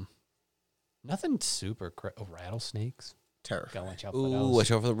 Nothing super rattlesnakes. Gotta Terrifying. watch out for Ooh, those.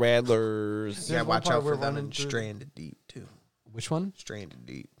 watch out for the rattlers. There's Yeah, one watch part out we're for them running in through- Stranded Deep, too. Which one? Stranded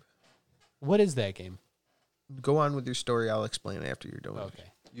Deep. What is that game? Go on with your story. I'll explain after you're done. Okay.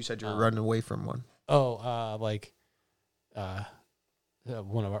 You said you were running away from one. Oh,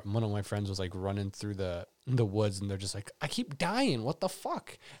 one of my friends was like running through the woods, and they're just like, I keep dying. What the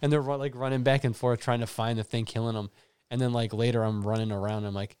fuck? And they're like running back and forth trying to find the thing killing them. And then like later, I'm running around.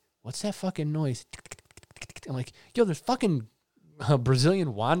 I'm like, what's that fucking noise? I'm like, yo, there's fucking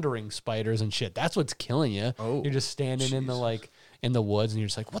Brazilian wandering spiders and shit. That's what's killing you. Oh, You're just standing in the woods, and you're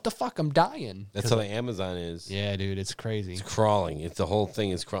just like, what the fuck? I'm dying. That's how the Amazon is. Yeah, dude, it's crazy. It's crawling. It's the whole thing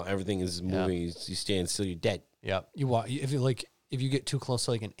is crawling. Everything is moving. You stand still, you're dead. Yep. If you get too close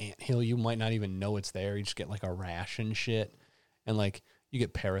to like an anthill, you might not even know it's there. You just get like a rash and shit. And like you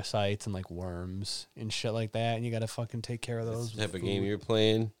get parasites and like worms and shit like that. And you got to fucking take care of those. That's the type with of game food. you're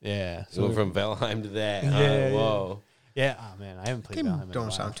playing. Yeah. So went from Valheim to that. Yeah, Whoa. Yeah. Oh man, I haven't played Game Valheim in a don't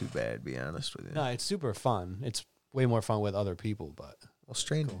while. sound too bad, to be honest with you. No, it's super fun. It's way more fun with other people, but Well,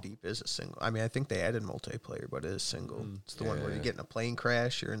 Stranded Deep is a single. I mean, I think they added multiplayer, but it is single. It's the one where you get in a plane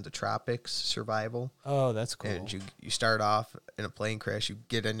crash. You're in the tropics, survival, oh, that's cool. and you start off in a plane crash. You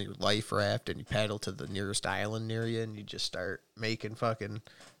get in your life raft and you paddle to the nearest island near you, and you just start making fucking.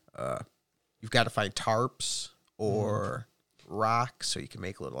 You've got to find tarps or rocks so you can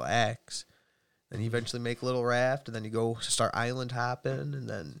make a little axe. Then you eventually make a little raft, and then you go start island hopping, and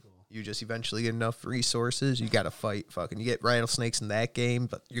then you just eventually get enough resources. You got to fight fucking. You get rattlesnakes in that game,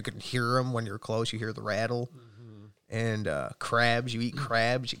 but you can hear them when you're close. You hear the rattle. And crabs, you eat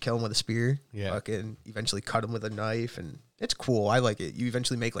crabs, you kill them with a spear. Yeah. Fucking eventually cut them with a knife, and it's cool. I like it. You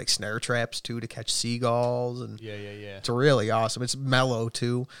eventually make like snare traps too to catch seagulls, and Yeah. it's really awesome. It's mellow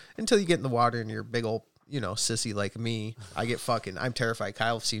too until you get in the water and you're a big old, sissy like me. I'm terrified.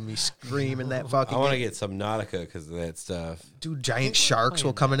 Kyle's seen me scream in that fucking I want to game. get Subnautica because of that stuff. Dude, giant sharks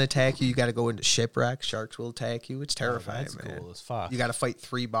will come and attack you. You got to go into shipwreck. Sharks will attack you. It's terrifying, That's man. cool as fuck. You got to fight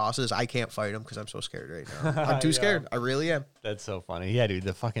 3 bosses. I can't fight them because I'm so scared right now. I'm too Yeah. scared. I really am. That's so funny. Yeah, dude,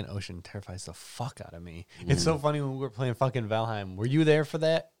 the fucking ocean terrifies the fuck out of me. It's so funny when we were playing fucking Valheim. Were you there for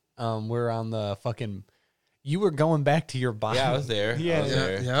that? We're on the fucking... You were going back to your body. Yeah, I was there. Yeah, I was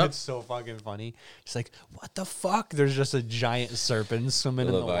there. Yep. It's so fucking funny. It's like, what the fuck? There's just a giant serpent swimming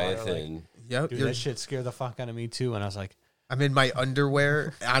in the water. Like, Leviathan. Yep. dude, that shit scared the fuck out of me too. And I was like, I'm in my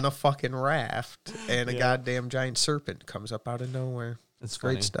underwear on a fucking raft, and a Yeah. goddamn giant serpent comes up out of nowhere. It's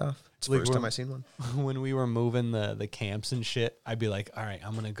Great funny. stuff. It's the Like, first time we're- I've seen one. when we were moving the camps and shit, I'd be like, all right,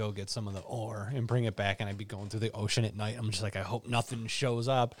 I'm going to go get some of the ore and bring it back. And I'd be going through the ocean at night. I'm just like, I hope nothing shows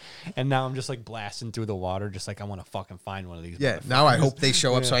up. And now I'm just like blasting through the water, just like, I want to fucking find one of these. Yeah, now I hope they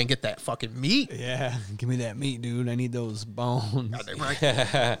show up Yeah. so I can get that fucking meat. Yeah, give me that meat, dude. I need those bones.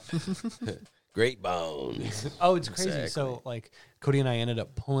 Great bones. Oh, it's crazy. So, like, Cody and I ended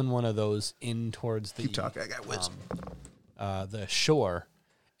up pulling one of those in towards the Keep talking. I got wisdom. the shore.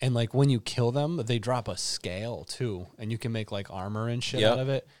 And, like, when you kill them, they drop a scale, too. And you can make, like, armor and shit Yep. out of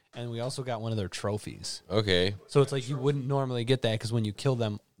it. And we also got one of their trophies. Okay. So it's like you wouldn't normally get that because when you kill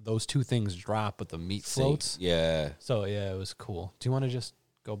them, those two things drop, but the meat floats. Yeah. So, yeah, it was cool. Do you want to just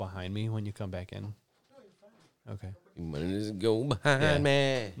go behind me when you come back in? Okay. You want to just go behind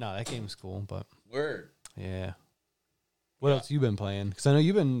me. No, that game's cool, but Word. yeah. What else you been playing? Because I know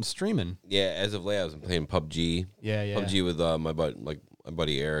you've been streaming. Yeah, as of late, I was playing PUBG. Yeah, yeah. PUBG with my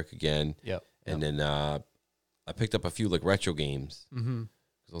buddy Eric again. Yep. And then I picked up a few like retro games. Mm-hmm.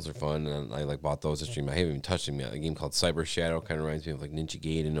 Those are fun, and I like bought those to stream. I haven't even touched them yet. A game called Cyber Shadow kind of reminds me of like Ninja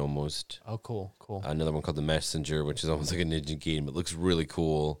Gaiden almost. Oh, cool, cool. Another one called The Messenger, which is almost like a Ninja Gaiden, but looks really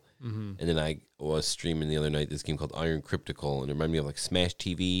cool. Mm-hmm. And then I was streaming the other night this game called Iron Cryptical, and it reminded me of like Smash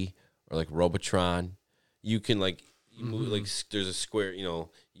TV or like Robotron. You can like you move like there's a square,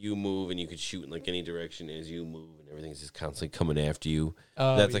 you move and you could shoot in like any direction as you move, and everything's just constantly coming after you.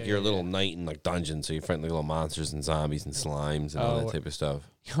 Oh, That's like yeah, your yeah, little knight in like dungeons, so you fight like little monsters and zombies and slimes and all Oh, that type of stuff.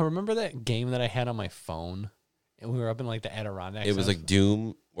 You remember that game that I had on my phone? And we were up in like the Adirondacks. It was like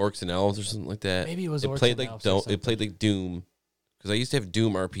Doom, Orcs and Elves or something like that. Maybe it was Orcs played and like Elves or It played like Doom, because I used to have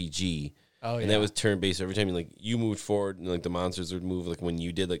Doom RPG. Oh, yeah. And that was turn based. Every time you moved forward, and like the monsters would move, like when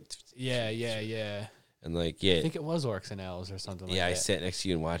you did like, Yeah. and like I think it was Orcs and Elves or something like that. I sat next to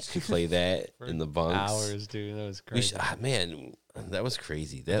you and watched you play that For in the bunks. hours, dude. That was We crazy. man, that was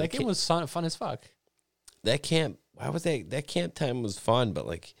crazy. That game was fun as fuck. that camp. Why was that camp time was fun? But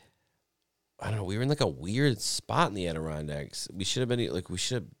like, I don't know. We were in like a weird spot in the Adirondacks. We should have been like we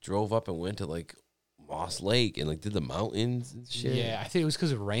should have drove up and went to like Moss Lake and like did the mountains and shit. Yeah, I think it was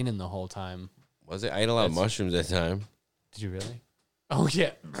because it was raining the whole time. Was it? I ate a lot of mushrooms that time. Did you really? Oh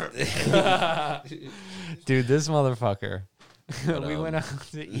yeah, dude, this motherfucker. We went out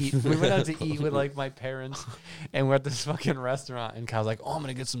to eat. We went out to eat with like my parents, and we're at this fucking restaurant. And Kyle's like, "Oh, I'm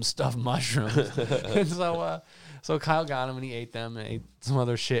gonna get some stuffed mushrooms." And so Kyle got them and he ate them and ate some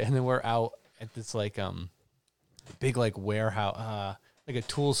other shit. And then we're out at this like big like warehouse, like a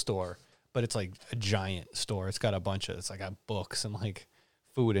tool store, but it's like a giant store. It's got a bunch of got books and like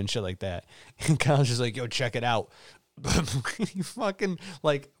food and shit like that. And Kyle's just like, "Yo, check it out." He fucking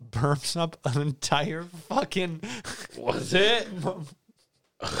like burps up an entire fucking Was it?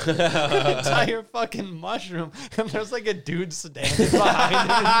 entire fucking mushroom, and there's like a dude standing behind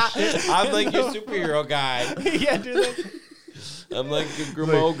him and shit. I'm like your superhero guy. Yeah, dude. I'm like a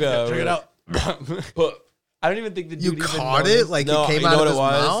Gramoga. Check it out. But I don't even think the dude You even caught noticed. it? Like no, it came you out know of what his it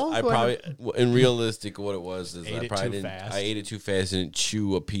was? mouth? I probably, in realistic, what it was is Ate I it probably too didn't. fast. I ate it too fast and didn't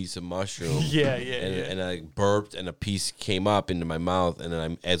chew a piece of mushroom. Yeah, And I burped and a piece came up into my mouth, and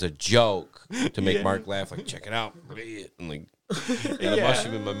then as a joke to make Mark laugh, like check it out, and like got a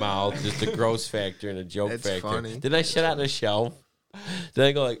mushroom in my mouth, just a gross factor and a joke That's factor. funny. Did I shut out the shelf? Did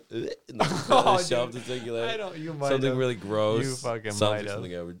I go like Oh, the shelf dude. to make you laugh? I don't. You might Something have. really gross. You fucking something, might have.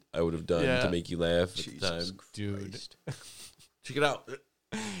 something I would have done Yeah. to make you laugh at the Jesus time. Dude. Check it out.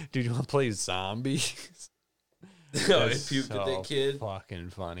 Dude, you want to play zombies? No, I That's puked at that kid. Fucking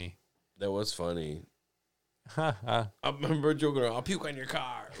funny. That was funny. I remember joking around. I'll puke on your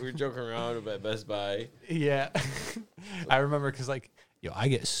car. We were joking around at Best Buy. Yeah. I remember because, like, yo, I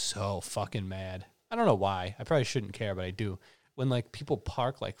get so fucking mad. I don't know why. I probably shouldn't care, but I do. When, like, people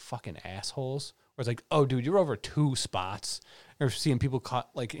park like fucking assholes. Where it's like, oh, dude, you're over 2 spots. Or seeing people caught,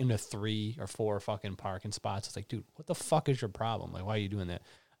 like, into 3 or 4 fucking parking spots. It's like, dude, what the fuck is your problem? Like, why are you doing that?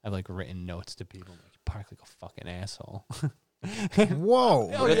 I've, like, written notes to people. Like, you park like a fucking asshole. Whoa.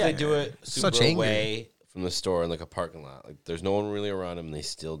 What if yeah. they do it Such super anger. away from the store in like a parking lot? Like there's no one really around them, and they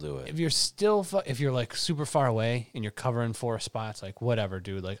still do it. If you're still, if you're, like, super far away and you're covering 4 spots, like, whatever,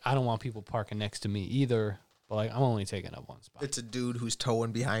 dude. Like, I don't want people parking next to me either. But, like, I'm only taking up 1 spot. It's a dude who's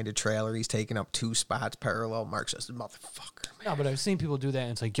towing behind a trailer. He's taking up 2 spots parallel. Mark says, motherfucker, man. No, but I've seen people do that,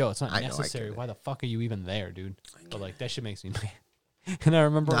 and it's like, yo, it's not I know, I necessary. get it. Why the fuck are you even there, dude? But, like, that shit makes me mad. And I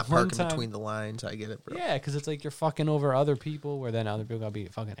remember Not one parking time, between the lines. I get it, bro. yeah, because it's like you're fucking over other people, where then other people gotta be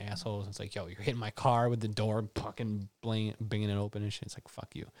fucking assholes. It's like, yo, you're hitting my car with the door fucking banging it open and shit. It's like,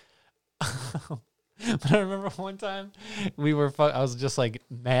 fuck you. But I remember one time I was just like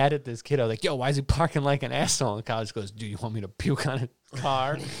mad at this kid. I was like, yo, why is he parking like an asshole? And college goes, do you want me to puke on his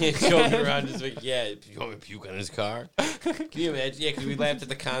car? Joking around, just like, yeah, you want me to puke on his car? Can you imagine? Yeah, because we laughed at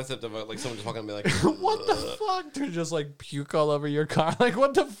the concept of like someone just walking and be like, What the fuck? To just like puke all over your car? Like,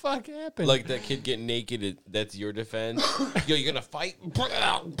 what the fuck happened? like that kid getting naked. That's your defense. Yo, you're gonna fight?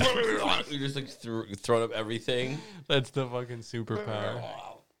 You're just like throwing up everything. That's the fucking superpower.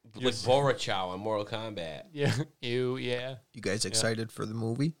 Like Borochow on Mortal Kombat. Yeah, yeah. You guys excited for the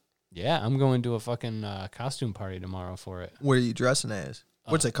movie? Yeah, I'm going to a fucking costume party tomorrow for it. What are you dressing as?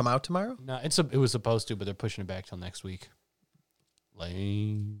 What's it come out tomorrow? No, it was supposed to, but they're pushing it back till next week.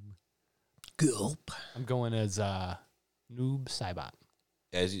 Lame. Gulp. I'm going as Noob Saibot.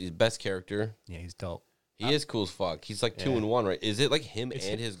 As his best character. Yeah, he's dope. He is cool as fuck. He's like 2 in 1, right? Is it like him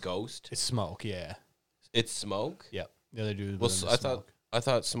and his ghost? It's Smoke, yeah. It's Smoke? Yep. The other dude Well, was I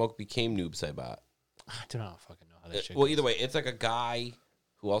thought Smoke became Noob Saibot. I don't fucking know how that shit Well, goes. either way, it's like a guy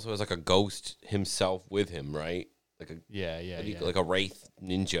who also has like a ghost himself with him, right? Like a Yeah. like a wraith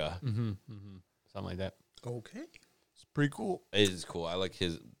ninja. Something like that. Okay. It's pretty cool. It is cool. I like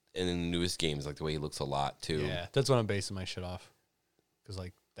his, and in the newest games, like the way he looks a lot too. Yeah, that's what I'm basing my shit off. Because,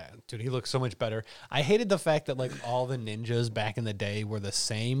 like, that dude, he looks so much better. I hated the fact that, like, all the ninjas back in the day were the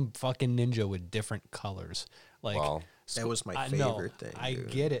same fucking ninja with different colors. Like, Well, That was my I know, favorite thing. I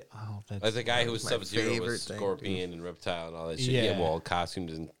dude. get it. Oh, that's like the guy who was my Sub-Zero favorite was thing, Scorpion and Reptile and all that shit. Yeah. Yeah, well,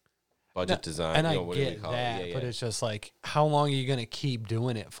 costumes and budget design. and you I know, whatever you get call that, it. Yeah, but yeah. it's just like, how long are you gonna keep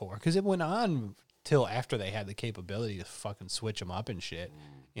doing it for? Because it went on till after they had the capability to fucking switch them up and shit.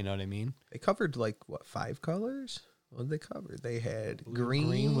 You know what I mean? They covered like what 5 colors? What did they cover? They had Green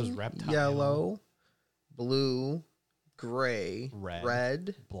green, was Reptile. yellow, blue, gray, Red.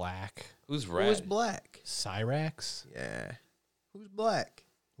 red. Black. Who's Who red? was black? Cyrax. Yeah. Who's black?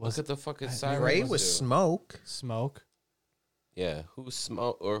 Look at the fucking I- Cyrax. Gray dude. was smoke. Smoke. Yeah, who was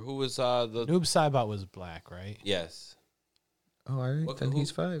Smoke or who was the? Noob Saibot was black, right? Yes. Oh, all right. Look, Then who-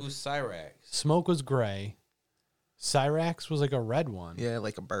 he's 5. Who's Cyrax? Smoke was gray. Cyrax was like a red one. Yeah,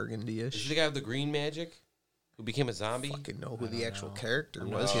 like a Is burgundy-ish. he the guy with the green magic who became a zombie? Fucking know who I the don't actual know. character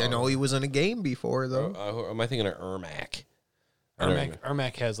No. was. I know he was in a game before though. Or am I thinking of Ermac? I don't know.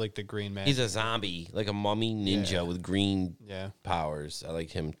 Ermac has like the green magic. He's a zombie, like a mummy ninja Yeah. with green yeah. powers. I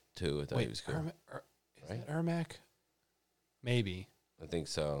liked him too. I thought he Wait, was cool. Is Right? that Ermac? Maybe. I think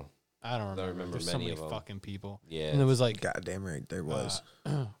so. I don't remember. remember There's so many many of 'em. fucking people. Yeah. And there was like Goddamn right, there was.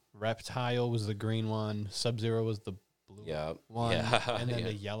 Reptile was the green one. Sub-Zero was the blue Yeah. one. Yeah. And then yeah.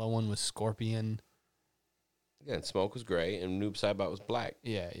 the yellow one was Scorpion. Yeah, and Smoke was gray, and Noob Saibot was black.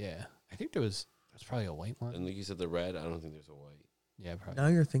 Yeah. I think there's probably a white one. And like you said, the red. I don't think there's a white. Yeah, probably. Now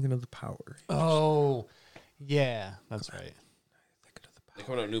you're thinking of the Power. Oh, yeah, that's right. Thinking of the They're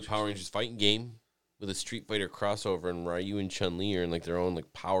coming out with a new Power Rangers fighting game with a Street Fighter crossover, and Ryu and Chun-Li are in like their own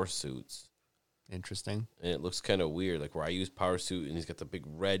like power suits. Interesting. And it looks kind of weird. Like Ryu's power suit, and he's got the big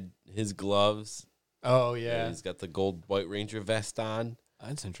red, his gloves. Oh, And yeah. he's got the gold White Ranger vest on.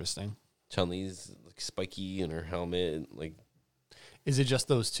 That's interesting. Chun-Li's like spiky in her helmet. And, like Is it just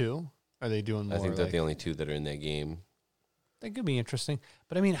those two? Are they doing more? I think they're like, the only two that are in that game. that could be interesting.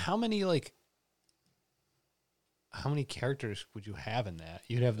 But I mean, how many characters would you have in that?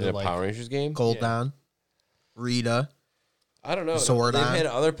 You'd have In the a like Power Rangers game? Goldon, Rita. I don't know. Zordon. They've had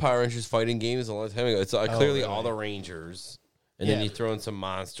other Power Rangers fighting games a long time ago. It's clearly really? all the Rangers, and then Yeah. you throw in some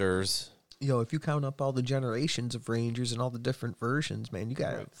monsters. Yo, if you count up all the generations of Rangers and all the different versions, man, you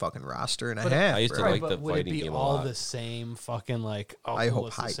got a fucking roster and a But half. I used to bro. like but the would it fighting be game a all lot. the same fucking like? Oh, I cool, hope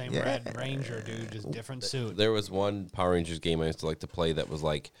it's the I- same yeah. Red Ranger dude, just different suit. There was one Power Rangers game I used to like to play that was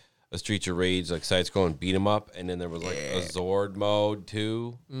like a Streets of Rage like side scroll and beat him up, and then there was like a Zord mode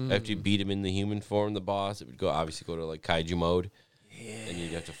too. After you beat him in the human form, the boss, it would obviously go to like kaiju mode, and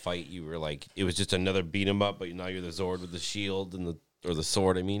you'd have to fight. You were like, it was just another beat him up, but now you're the Zord with the shield and the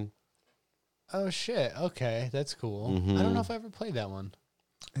sword. I mean, Oh shit! Okay, that's cool. I don't know if I ever played that one.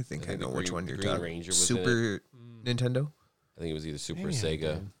 I think I the know which Green- one you're Green talking. Ranger was in Super Nintendo. I think it was either Super or Maybe I Sega.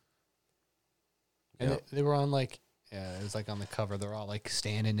 did. And Yeah. they were on like, yeah, it was like on the cover. They're all like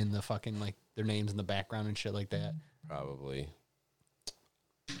standing in the fucking like their names in the background and shit like that. Probably.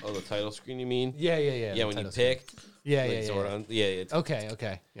 Oh, the title screen, you mean? Yeah. Yeah, the when you title screen. picked. Yeah, like, yeah. Zordon. Yeah, it's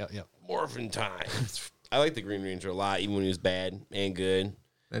Okay. Yep. morphin' time. I like the Green Ranger a lot, even when he was bad and good.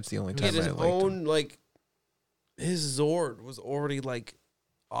 That's the only He had time I his liked him. own, like, his Zord was already, like,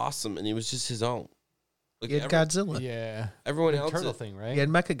 awesome, and he was just his own. Like, He had Godzilla. Yeah. everyone The else, turtle thing, right? He had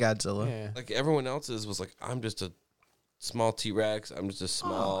Mecha Godzilla. Yeah. like, everyone else's was like, I'm just a small T-Rex, I'm just a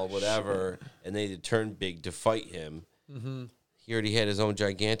small whatever, and they had turned big to fight him. Mm-hmm. He already had his own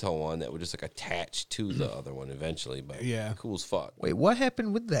Giganto one that would just, like, attach to the other one eventually, but Yeah. cool as fuck. Wait, what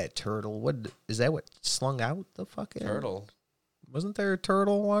happened with that turtle? What is that? What slung out the fucking Turtle. Wasn't there a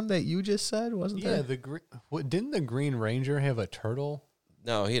turtle one that you just said? Wasn't Yeah. there? Didn't the Green Ranger have a turtle?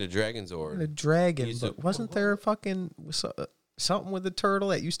 No, he had a Dragon Zord. A dragon, He's but a- wasn't there a fucking something with the turtle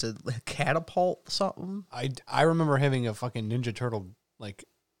that used to catapult something? I remember having a fucking Ninja Turtle, like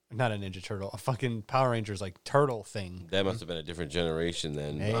not a Ninja Turtle, a fucking Power Rangers like turtle thing. That must have been a different generation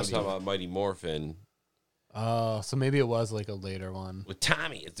then. Maybe. I'm talking about Mighty Morphin Oh, so maybe it was like a later one. with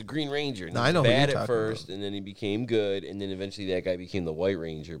Tommy. It's the Green Ranger. And No, he I was know who bad you're at talking first, and then he became good, and then eventually that guy became the White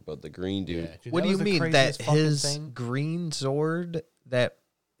Ranger. But the Green dude, Yeah, dude, What that do you was the mean that craziest fucking his thing. green Zord that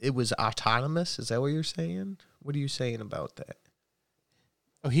it was autonomous? Is that what you're saying? What are you saying about that?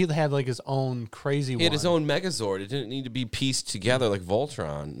 Oh, he had like his own crazy. he had his one. own Megazord. It didn't need to be pieced together like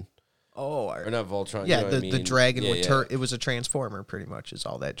Voltron, Oh, or not Voltron. yeah, you know the what I the mean? dragon Yeah, with yeah. it was a transformer, pretty much, is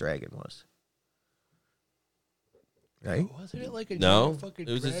all that dragon was. Right? Wasn't it like a No, giant fucking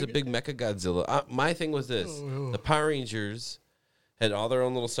it was just a dragon? big Mecha Godzilla. My thing was this: the Power Rangers had all their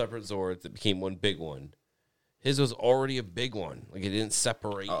own little separate Zords that became one big one. His was already a big one; like it didn't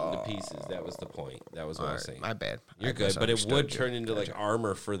separate into pieces. That was the point. That was what I was saying. My bad. You're I good, but it would misunderstood you. turn into like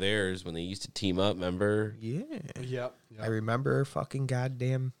armor for theirs when they used to team up. Remember? Yeah. Yep. I remember fucking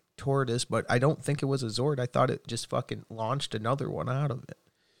goddamn tortoise, but I don't think it was a Zord. I thought it just fucking launched another one out of it.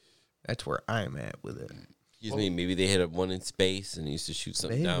 That's where I'm at with it. Excuse me. Maybe they had a one in space and used to shoot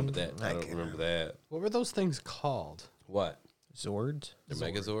something down, but Maybe. that I don't remember that. What were those things called? What? Zords? The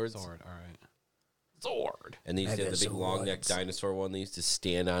Megazords? Zord. All right. Zord. And they used to have the big long neck dinosaur one they used to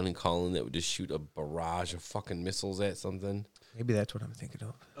stand on and call in that would just shoot a barrage of fucking missiles at something. Maybe that's what I'm thinking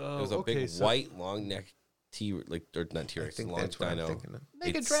of. It was a big white long neck like or not T I Rex, think long that's what I'm dino. thinking of. Make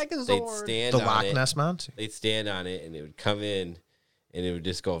a They'd- Dragon They'd Zord. stand The on Loch it. Ness Monster. They'd stand on it and it would come in and it would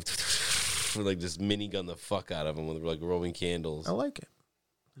just go like just minigun the fuck out of them with like Roman candles. I like it.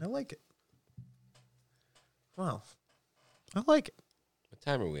 I like it. Wow. I like it. What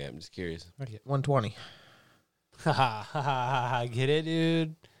time are we at? I'm just curious. 120. Ha ha ha ha ha! Get it,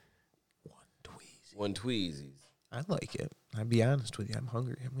 dude? One tweezies. I like it. I'll be honest with you. I'm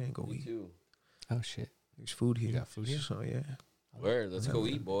hungry. I'm going to go Me eat. too. Oh shit! There's food here. got food here? So, yeah. Where? Let's go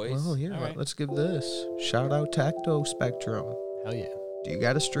eat, boys. Well, here, All right. let's give this. Shout out Tacto Spectrum. Hell yeah! Do you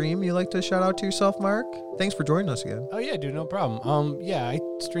got a stream you like to shout out to yourself, Mark? Thanks for joining us again. Oh yeah, dude, no problem. Yeah, I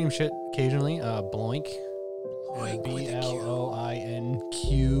stream shit occasionally. Bloink. Bloink with a Q.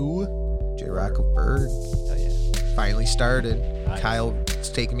 BLOINQ. J. Rockenberg Hell yeah! finally started. Nice. Kyle's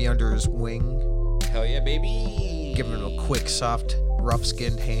taking me under his wing, Hell yeah, baby. giving him a quick, soft,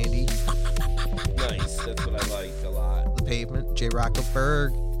 rough-skinned handy. Nice. That's what I liked a lot. The pavement. J.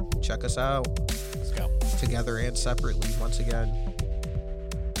 Rockenberg. Check us out. Let's go. Together and separately, once again.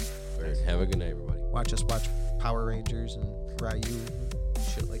 Have a good night, everybody. Watch us watch Power Rangers and Ryu